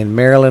Autry, and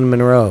Marilyn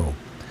Monroe.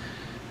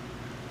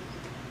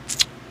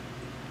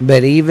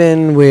 But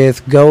even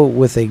with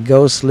a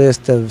ghost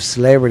list of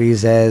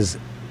celebrities as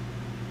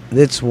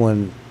this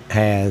one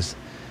has,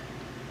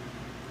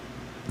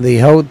 the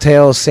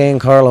Hotel San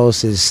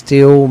Carlos is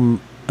still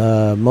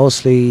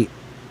most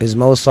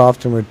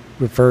often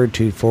referred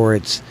to for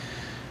its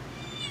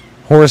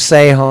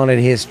Horsey haunted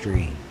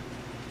history.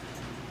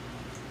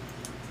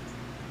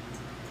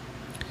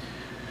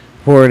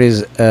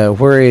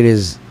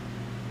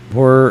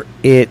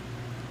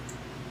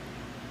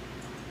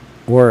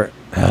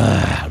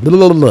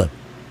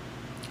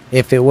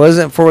 If it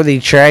wasn't for the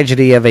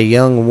tragedy of a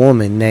young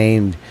woman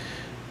named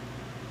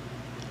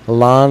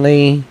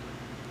Lonnie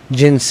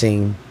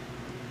Ginseng,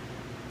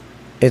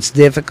 it's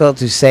difficult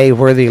to say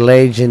where the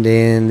legend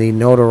and the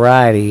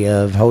notoriety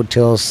of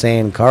Hotel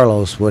San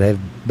Carlos would have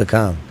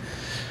become.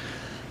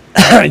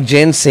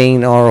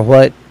 Ginseng, or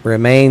what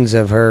remains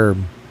of her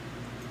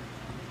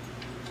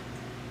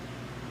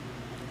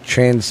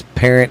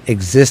transparent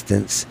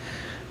existence,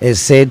 is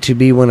said to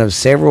be one of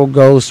several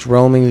ghosts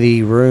roaming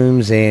the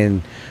rooms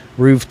and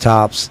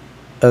rooftops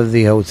of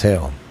the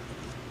hotel.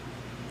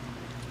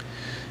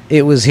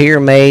 It was here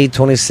May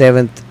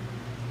 27th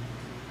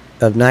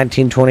of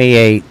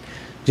 1928,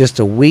 just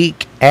a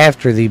week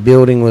after the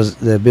building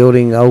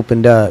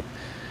opened up.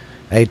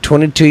 A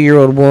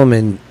 22-year-old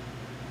woman,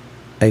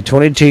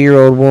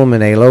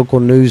 a local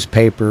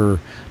newspaper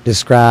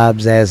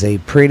describes as a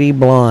pretty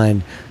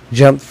blonde,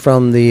 jumped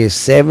from the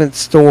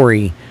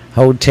 7th-story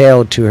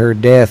hotel to her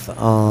death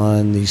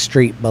on the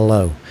street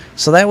below.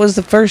 So that was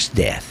the first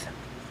death.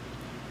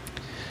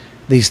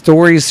 The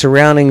stories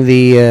surrounding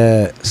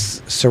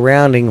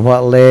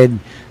what led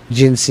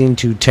Ginseng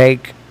to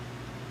check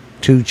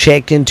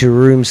into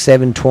room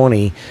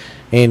 720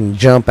 and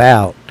jump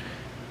out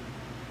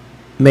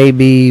may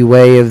be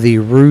way of the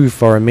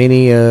roof, or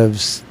many have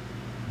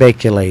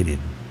speculated.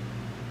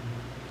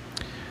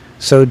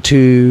 So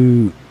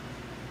too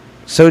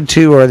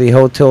are the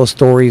hotel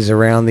stories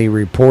around the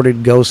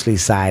reported ghostly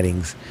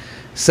sightings,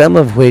 some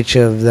of which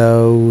of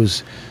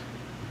those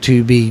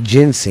to be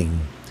Ginseng.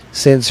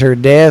 Since her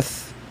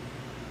death,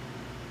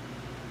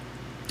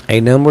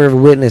 a number of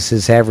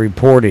witnesses have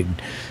reported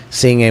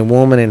seeing a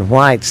woman in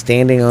white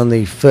standing on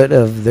the foot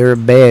of their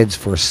beds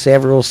for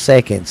several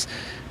seconds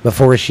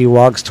before she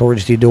walks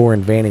towards the door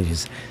and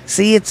vanishes.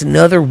 See, it's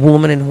another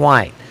woman in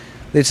white.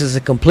 This is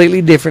a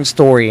completely different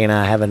story, and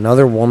I have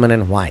another woman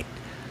in white.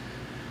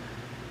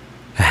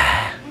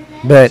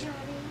 But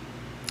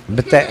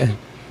that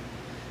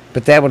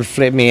would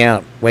flip me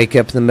out. Wake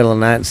up in the middle of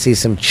the night and see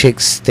some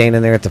chicks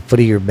standing there at the foot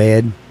of your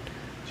bed.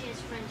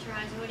 Just french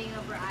fries holding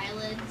over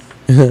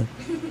eyelids.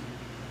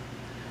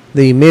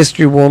 The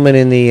mystery woman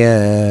in the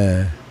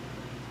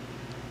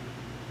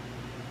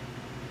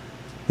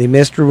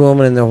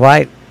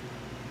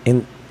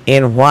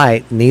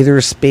white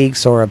neither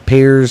speaks or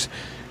appears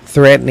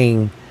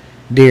threatening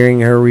during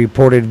her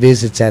reported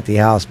visits at the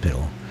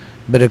hospital.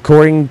 But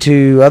according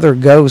to other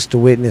ghost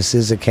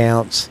witnesses'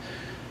 accounts,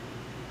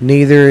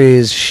 neither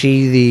is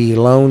she the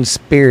lone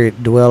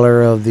spirit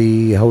dweller of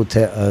the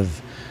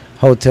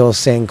Hotel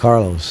San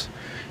Carlos.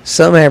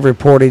 Some have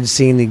reported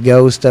seeing the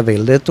ghost of a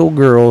little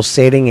girl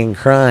sitting and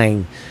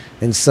crying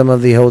in some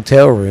of the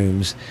hotel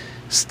rooms.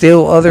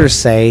 Still others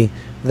say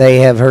they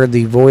have heard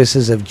the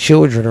voices of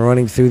children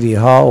running through the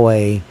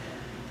hallways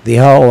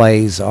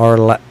are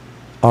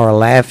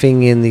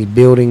laughing in the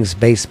building's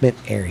basement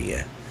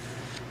area.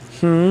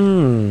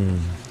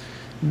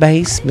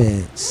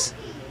 Basements.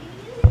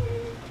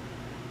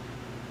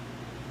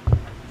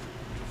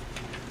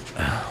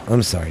 Oh,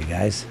 I'm sorry,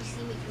 guys.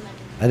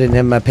 I didn't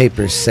have my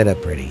papers set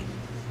up ready.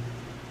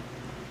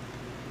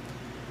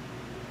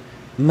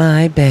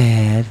 My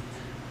bad.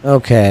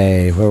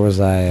 Okay, where was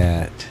I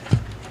at?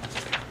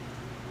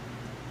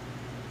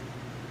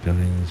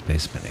 Building's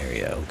basement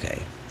area,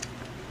 okay.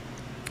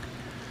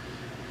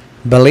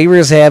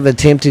 Believers have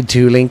attempted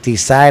to link the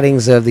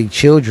sightings of the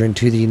children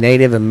to the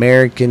Native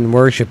American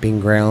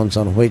worshiping grounds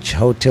on which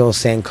Hotel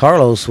San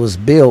Carlos was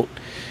built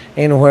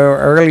and where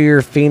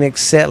earlier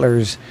Phoenix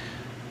settlers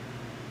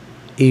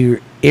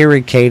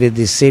irrigated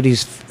the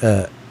city's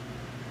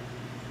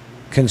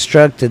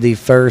constructed the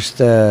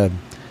first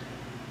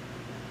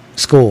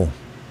school.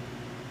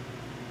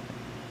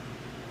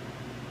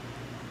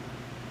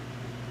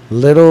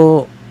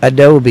 Little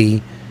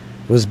Adobe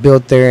was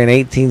built there in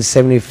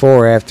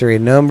 1874. After a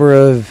number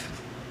of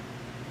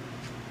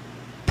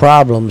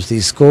problems,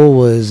 the school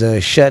was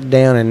shut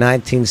down in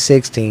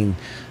 1916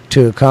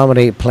 to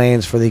accommodate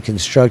plans for the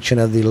construction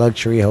of the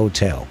luxury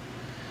hotel.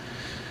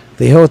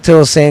 The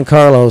Hotel San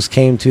Carlos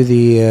came to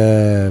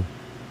the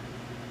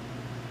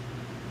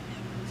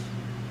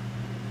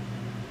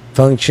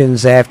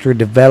functions after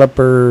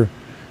developers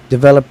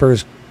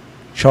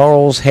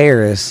Charles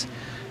Harris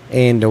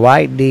and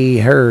Dwight D.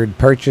 Hurd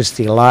purchased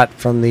the lot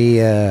from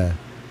the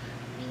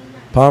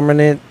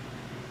prominent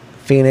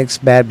Phoenix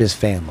Baptist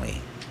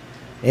family.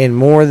 And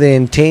more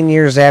than 10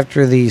 years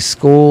after the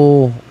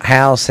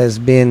schoolhouse has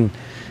been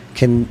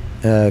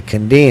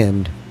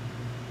condemned,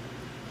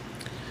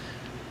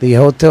 the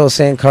Hotel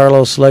San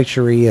Carlos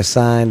Luxury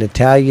assigned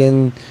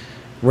Italian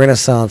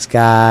Renaissance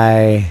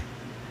guy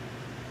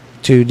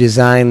to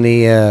design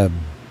the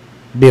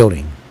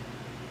building.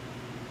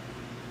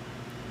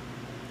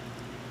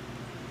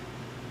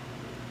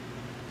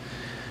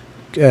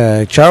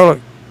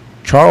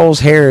 Charles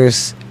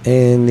Harris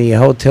and the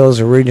hotel's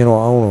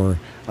original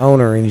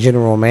owner and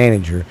general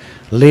manager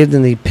lived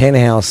in the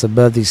penthouse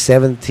above the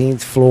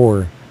 17th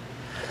floor,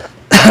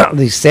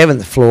 the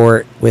 7th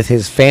floor with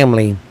his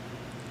family.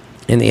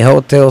 And the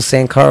Hotel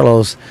San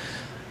Carlos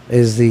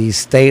is the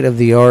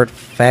state-of-the-art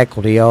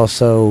faculty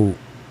also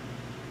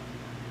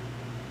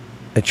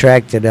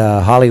attracted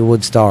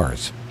Hollywood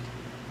stars.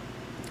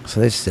 So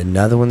this is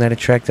another one that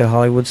attracted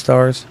Hollywood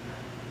stars.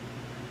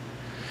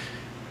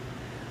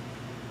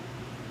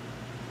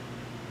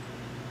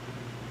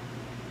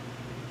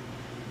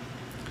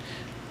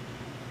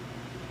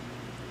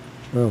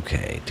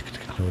 Okay,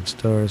 Hollywood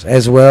stars,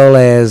 as well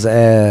as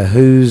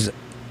who's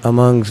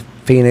among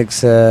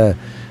Phoenix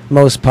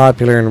most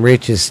popular and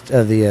richest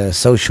of the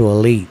social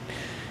elite,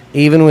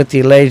 even with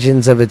the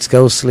legends of its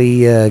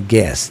ghostly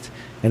guest.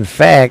 In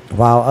fact,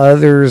 while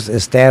others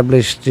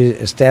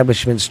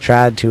establishments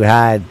tried to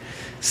hide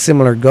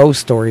similar ghost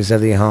stories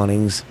of the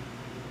hauntings,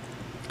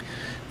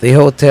 the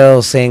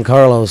Hotel San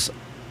Carlos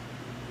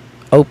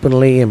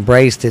openly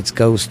embraced its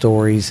ghost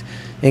stories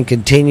and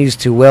continues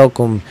to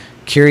welcome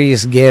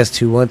curious guests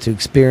who want to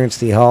experience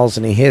the halls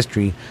and the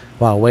history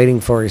while waiting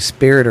for a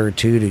spirit or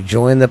two to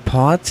join the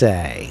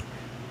party.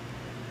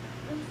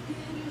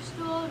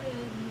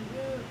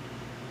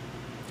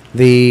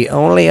 The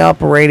only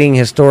operating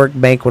historic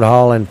banquet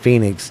hall in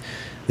Phoenix,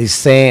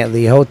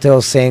 the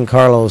Hotel San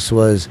Carlos,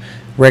 was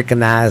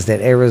recognized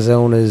as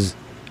Arizona's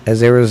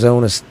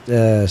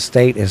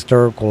state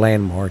historical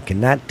landmark in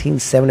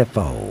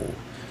 1974.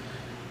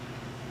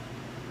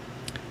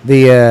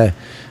 The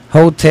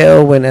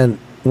hotel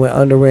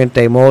underwent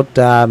a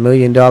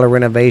multi-million-dollar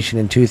renovation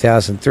in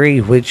 2003,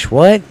 which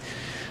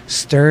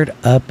stirred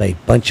up a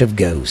bunch of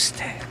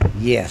ghosts.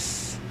 Yes.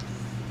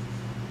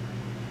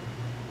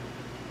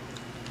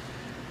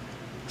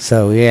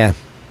 So, yeah,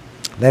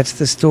 that's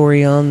the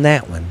story on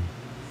that one.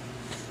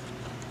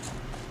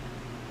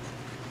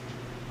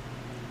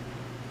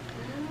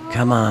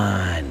 Come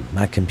on.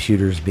 My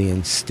computer's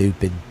being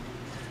stupid.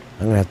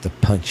 I'm going to have to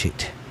punch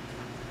it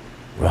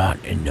right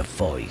in the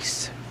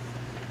face.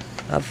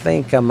 I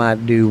think I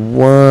might do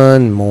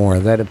one more.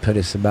 That'll put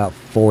us about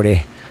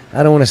 40.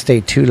 I don't want to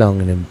stay too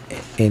long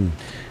and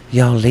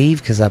y'all leave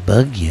because I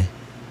bug you.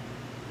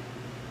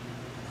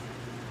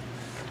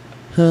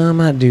 I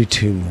might do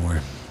two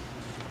more.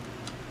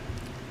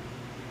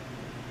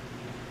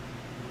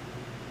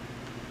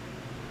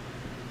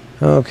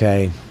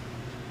 Okay.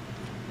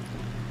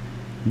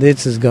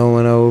 This is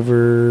going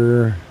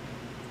over.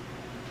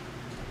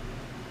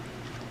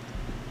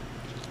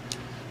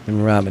 Let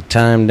me write my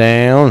time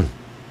down.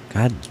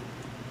 God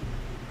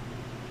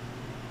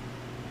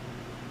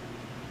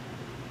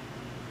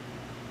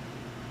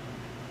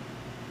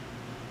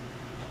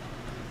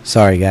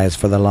Sorry, guys,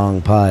 for the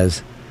long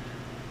pause.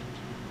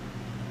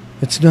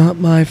 It's not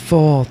my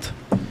fault.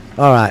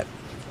 All right.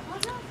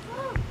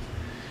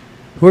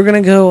 We're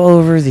going to go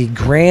over the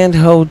Grand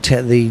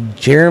Hotel, the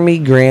Jeremiah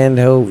Grand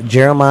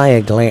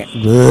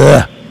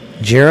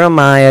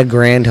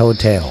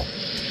Hotel.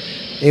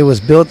 It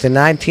was built in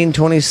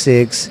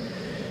 1926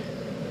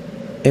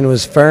 and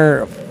was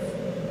formerly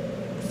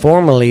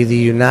the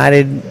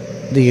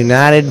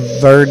United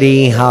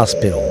Verdi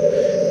Hospital.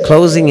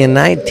 Closing in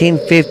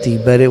 1950,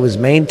 but it was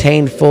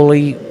maintained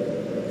fully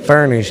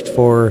furnished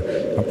for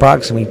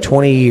approximately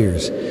 20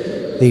 years.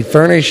 The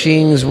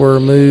furnishings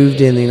were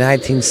moved in the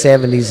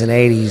 1970s and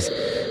 80s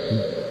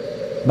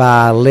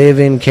by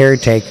live-in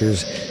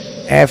caretakers.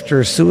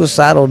 After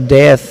suicidal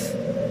death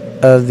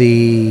of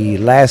the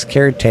last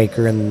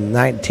caretaker in the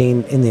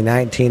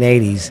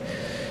 1980s,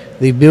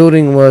 the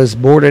building was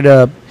boarded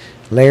up.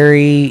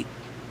 Larry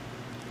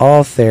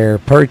Althair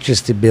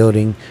purchased the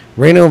building,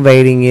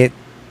 renovating it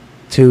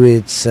to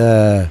its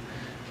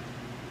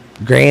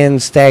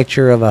grand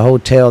stature of a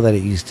hotel that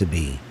it used to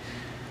be.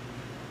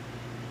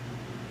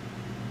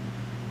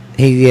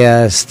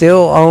 He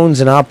still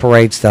owns and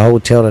operates the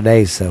hotel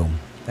today, so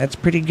that's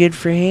pretty good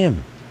for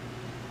him.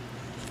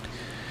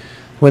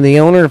 When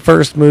the owner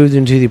first moved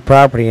into the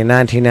property in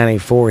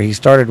 1994, he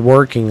started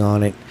working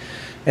on it.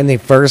 In the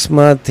first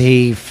month,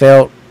 he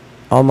felt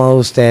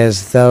almost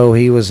as though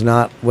he was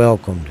not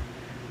welcomed.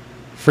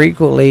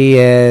 Frequently,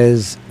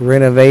 as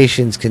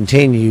renovations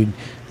continued,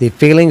 the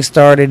feeling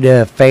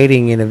started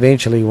fading and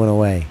eventually went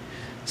away.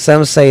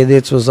 Some say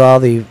this was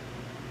all the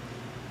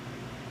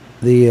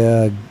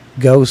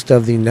ghost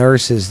of the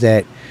nurses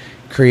that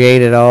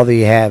created all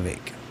the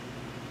havoc.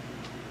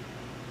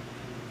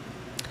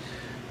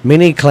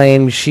 Many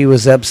claimed she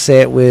was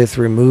upset with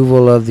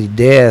removal of the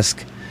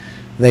desk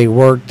they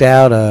worked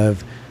out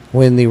of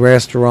when the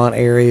restaurant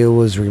area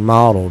was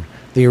remodeled.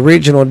 The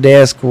original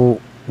desk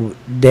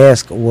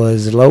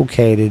was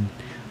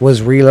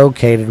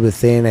relocated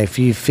within a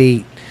few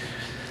feet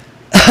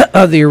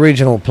of the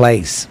original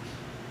place.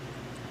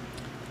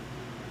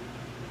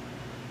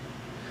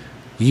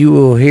 You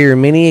will hear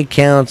many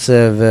accounts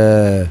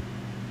of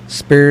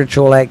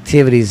spiritual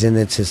activities in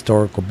its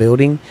historical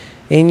building,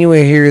 and you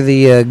will hear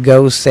the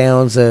ghost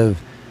sounds of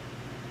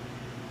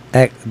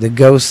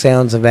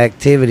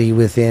activity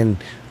within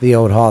the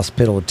old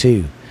hospital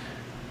too.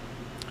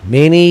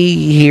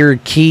 Many hear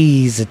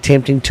keys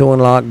attempting to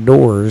unlock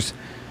doors.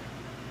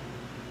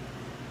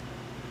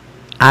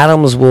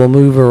 Items will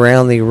move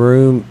around the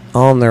room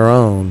on their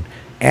own.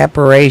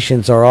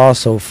 Apparitions are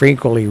also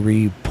frequently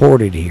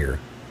reported here.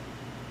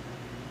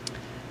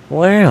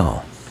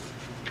 Wow.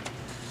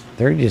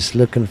 They're just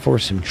looking for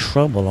some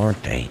trouble,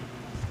 aren't they?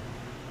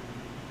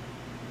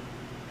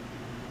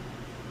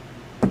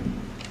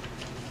 And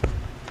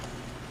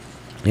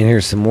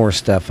here's some more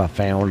stuff I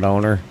found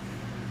on her.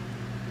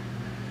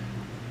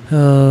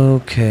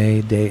 Okay,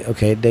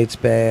 it dates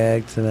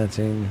back to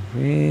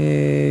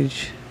 19.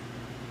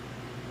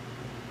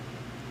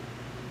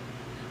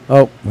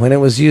 Oh, when it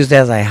was used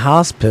as a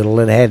hospital,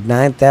 it had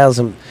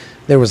 9,000.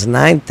 There was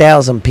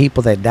 9,000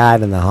 people that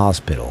died in the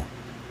hospital.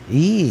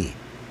 Eee.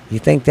 You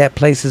think that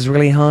place is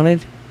really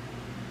haunted?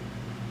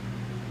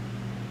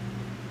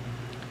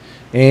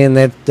 And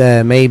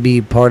that may be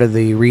part of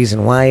the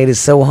reason why it is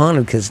so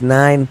haunted, because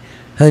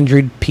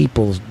 900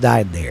 people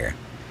died there.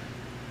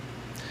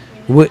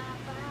 What?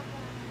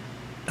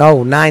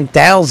 Oh,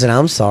 9,000.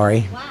 I'm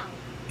sorry. Wow.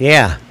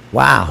 Yeah.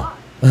 Wow.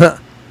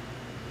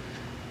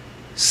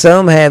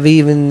 Some have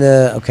even,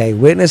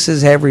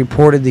 witnesses have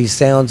reported these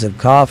sounds of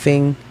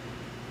coughing,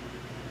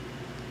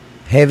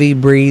 heavy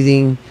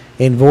breathing,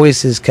 and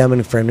voices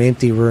coming from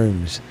empty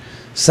rooms.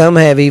 Some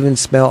have even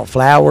smelt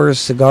flowers,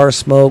 cigar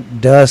smoke,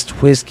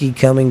 dust, whiskey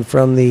coming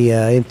from the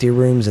empty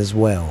rooms as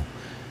well.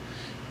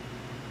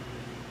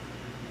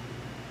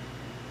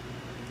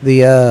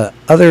 The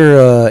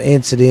other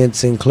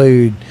incidents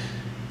include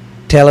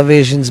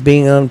televisions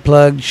being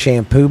unplugged,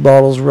 shampoo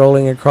bottles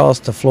rolling across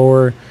the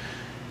floor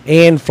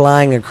and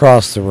flying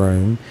across the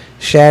room,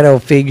 shadow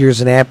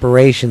figures and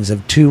apparitions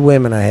of two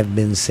women I have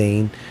been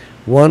seen,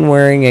 one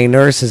wearing a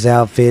nurse's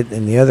outfit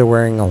and the other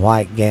wearing a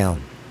white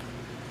gown.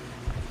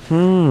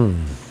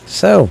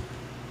 So,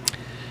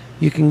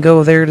 you can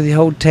go there to the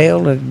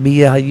hotel, and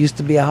it used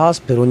to be a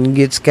hospital, and you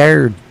get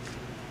scared.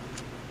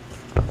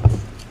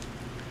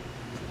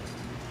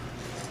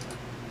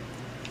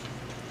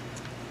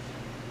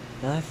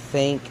 I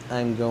think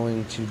I'm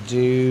going to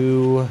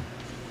do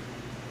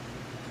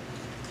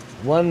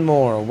one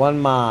more.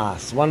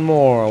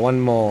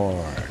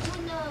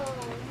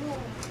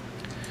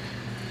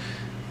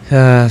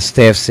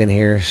 Steph's in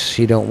here.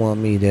 She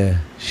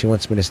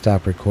wants me to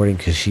stop recording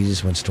because she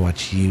just wants to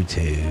watch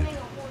YouTube.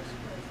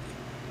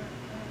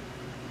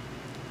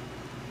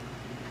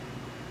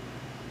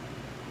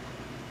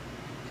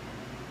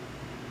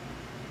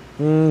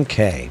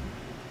 Okay.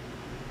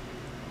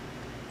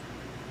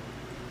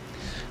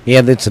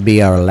 Yeah, this will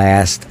be our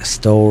last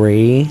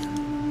story.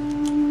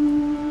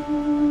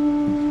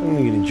 Let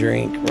me get a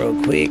drink real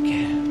quick.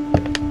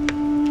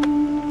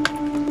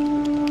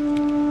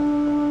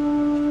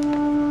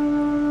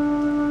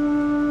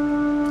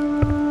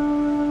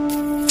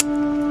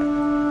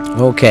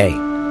 Okay.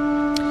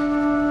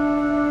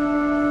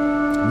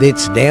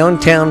 It's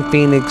downtown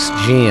Phoenix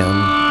gym.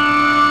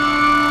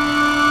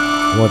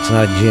 Well, it's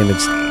not a gym.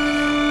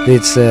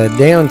 It's a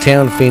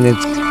downtown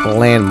Phoenix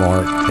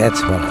landmark.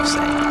 That's what I'm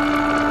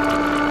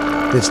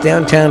saying. It's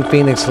downtown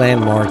Phoenix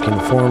landmark in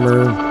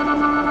former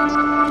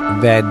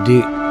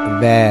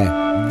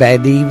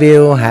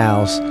Vadiville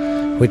House,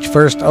 which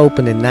first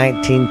opened in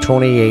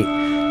 1928,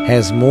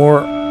 has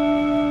more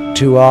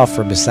to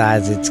offer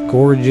besides its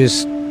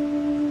gorgeous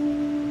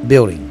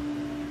building.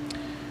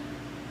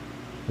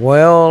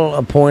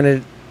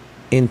 Well-appointed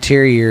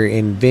interior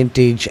and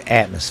vintage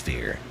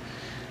atmosphere.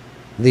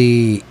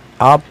 The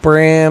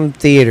Opera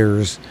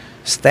Theater's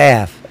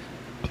staff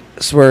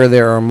swear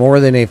there are more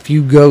than a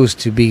few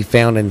ghosts to be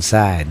found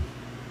inside.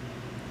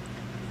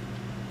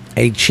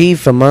 A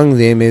chief among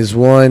them is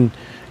one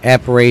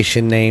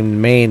apparition named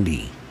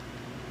Mandy.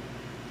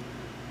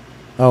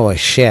 Oh, a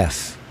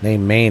chef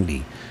named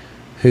Mandy,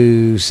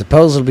 who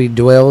supposedly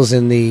dwells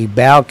in the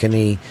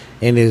balcony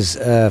and is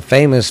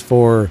famous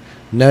for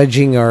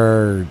nudging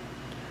or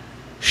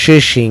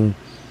shushing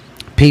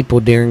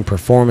people during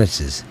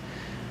performances.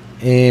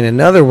 In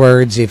other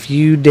words, if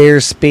you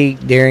dare speak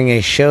during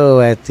a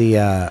show at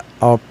the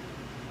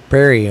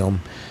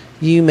Operium,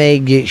 you may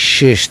get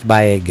shushed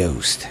by a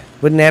ghost.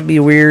 Wouldn't that be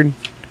weird?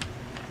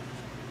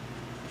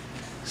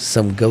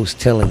 Some ghost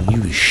telling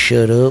you to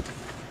shut up.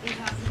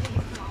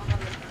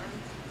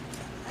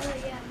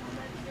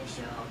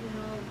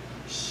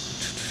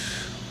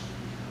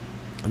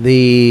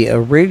 The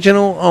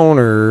original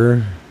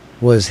owner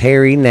was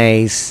Harry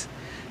Nace.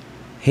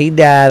 He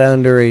died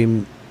under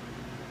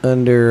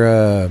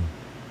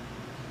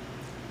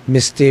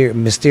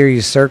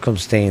mysterious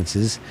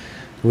circumstances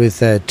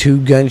with 2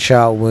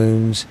 gunshot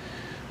wounds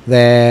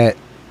that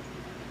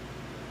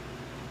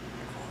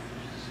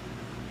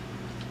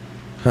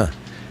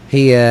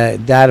he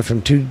died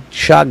from 2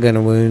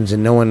 shotgun wounds,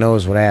 and no one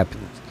knows what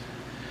happened.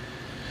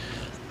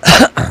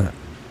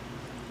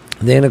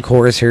 Then, of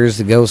course, here's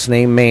the ghost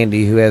named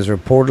Mandy, who has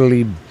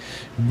reportedly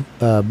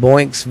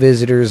boinks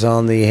visitors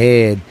on the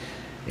head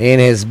and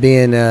has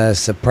been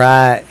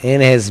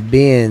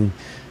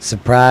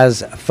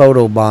surprise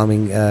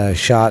photobombing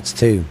shots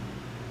too.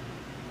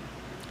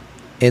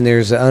 And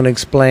there's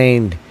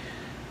unexplained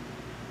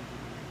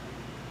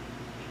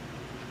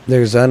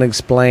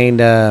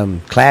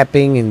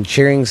clapping and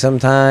cheering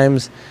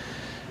sometimes.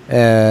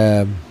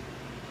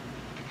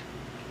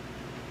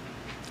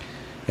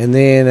 And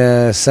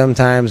then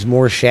sometimes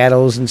more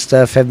shadows and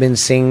stuff have been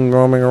seen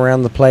roaming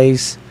around the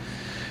place.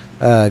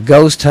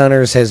 Ghost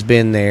Hunters has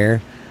been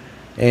there,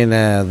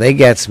 and they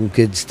got some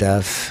good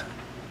stuff,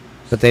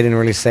 but they didn't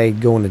really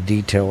go into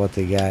detail what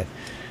they got.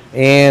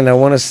 And I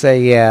want to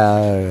say,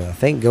 I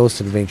think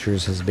Ghost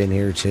Adventures has been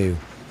here too.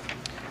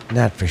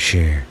 Not for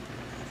sure.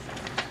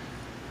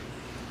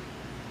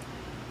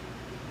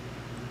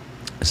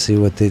 Let's see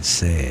what it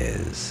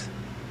says.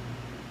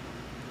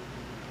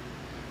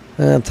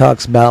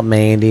 Talks about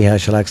Mandy, how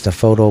she likes to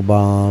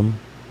photobomb.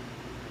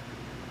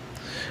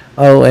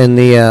 Oh, and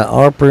the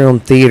Opera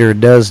Theater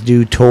does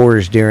do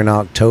tours during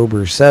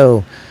October,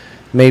 so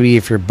maybe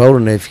if you're bold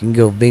enough, you can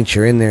go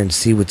venture in there and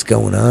see what's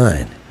going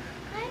on.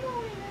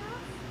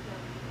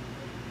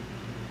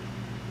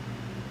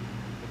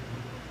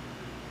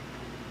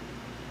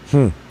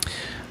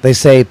 They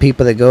say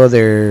people that go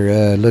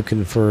there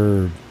looking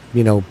for,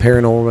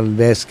 paranormal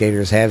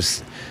investigators have,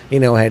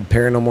 had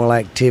paranormal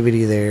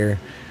activity there.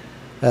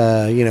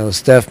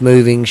 Stuff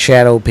moving,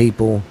 shadow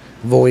people,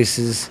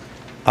 voices,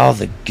 all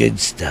the good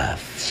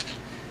stuff.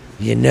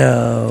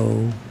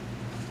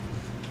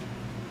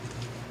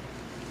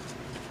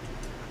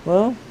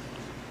 Well,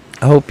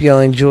 I hope y'all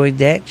enjoyed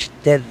that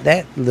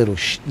little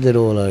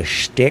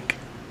shtick.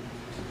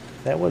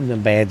 That wasn't a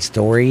bad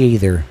story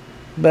either.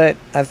 But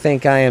I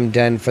think I am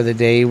done for the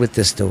day with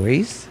the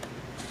stories.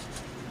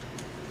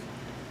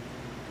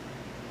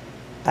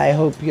 I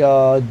hope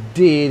y'all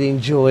did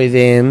enjoy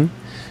them,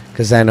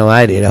 because I know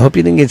I did. I hope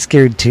you didn't get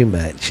scared too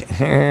much.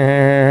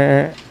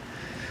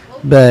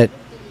 But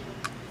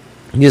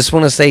just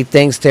want to say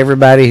thanks to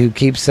everybody who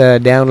keeps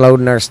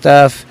downloading our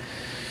stuff.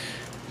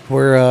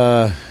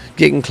 We're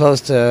getting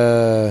close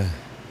to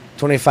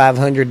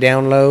 2,500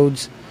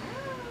 downloads.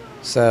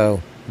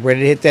 So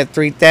ready to hit that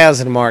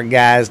 3,000 mark,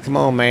 guys. Come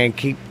on, man.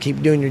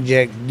 Keep doing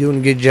doing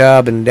a good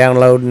job and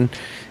downloading.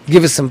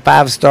 Give us some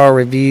 5-star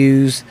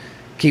reviews.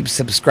 Keep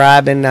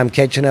subscribing. I'm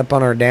catching up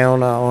on our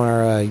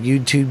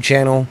YouTube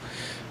channel,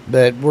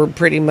 but we're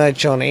pretty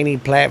much on any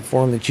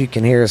platform that you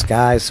can hear us,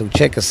 guys. So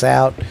check us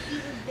out.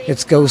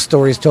 It's Ghost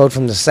Stories Told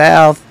from the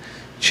South.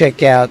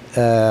 Check out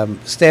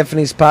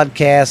Stephanie's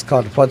podcast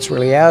called What's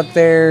Really Out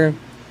There.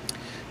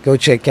 Go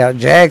check out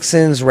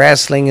Jackson's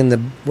Wrestling in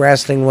the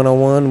Wrestling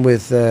 101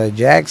 with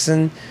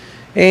Jackson.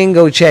 And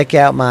go check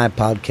out my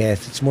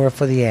podcast. It's more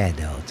for the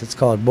adults. It's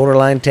called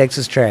Borderline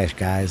Texas Trash,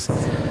 guys.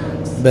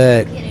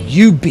 But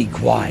you be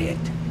quiet.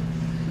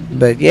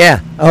 But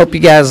yeah, I hope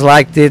you guys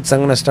liked it. So I'm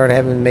going to start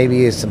having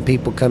maybe some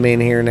people come in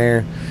here and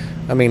there.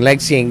 I mean,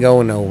 Lexi ain't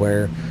going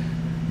nowhere.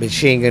 But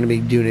she ain't going to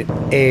be doing it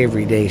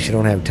every day. She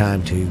don't have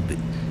time to. But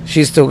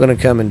she's still going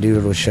to come and do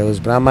little shows.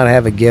 But I might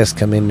have a guest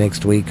come in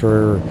next week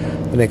or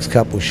the next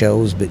couple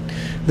shows. But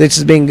this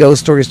has been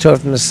Ghost Stories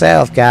Told from the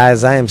South,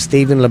 guys. I am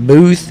Stephen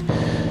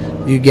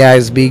LaBooth. You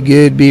guys be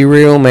good, be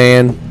real,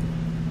 man.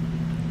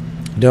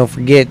 Don't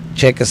forget,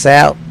 check us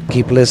out.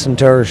 Keep listening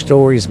to our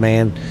stories,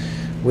 man.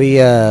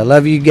 We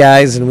love you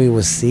guys, and we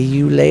will see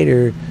you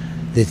later.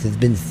 This has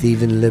been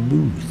Stephen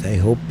LaBooth. I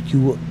hope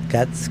you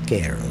got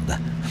scared.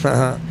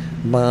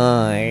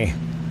 Bye.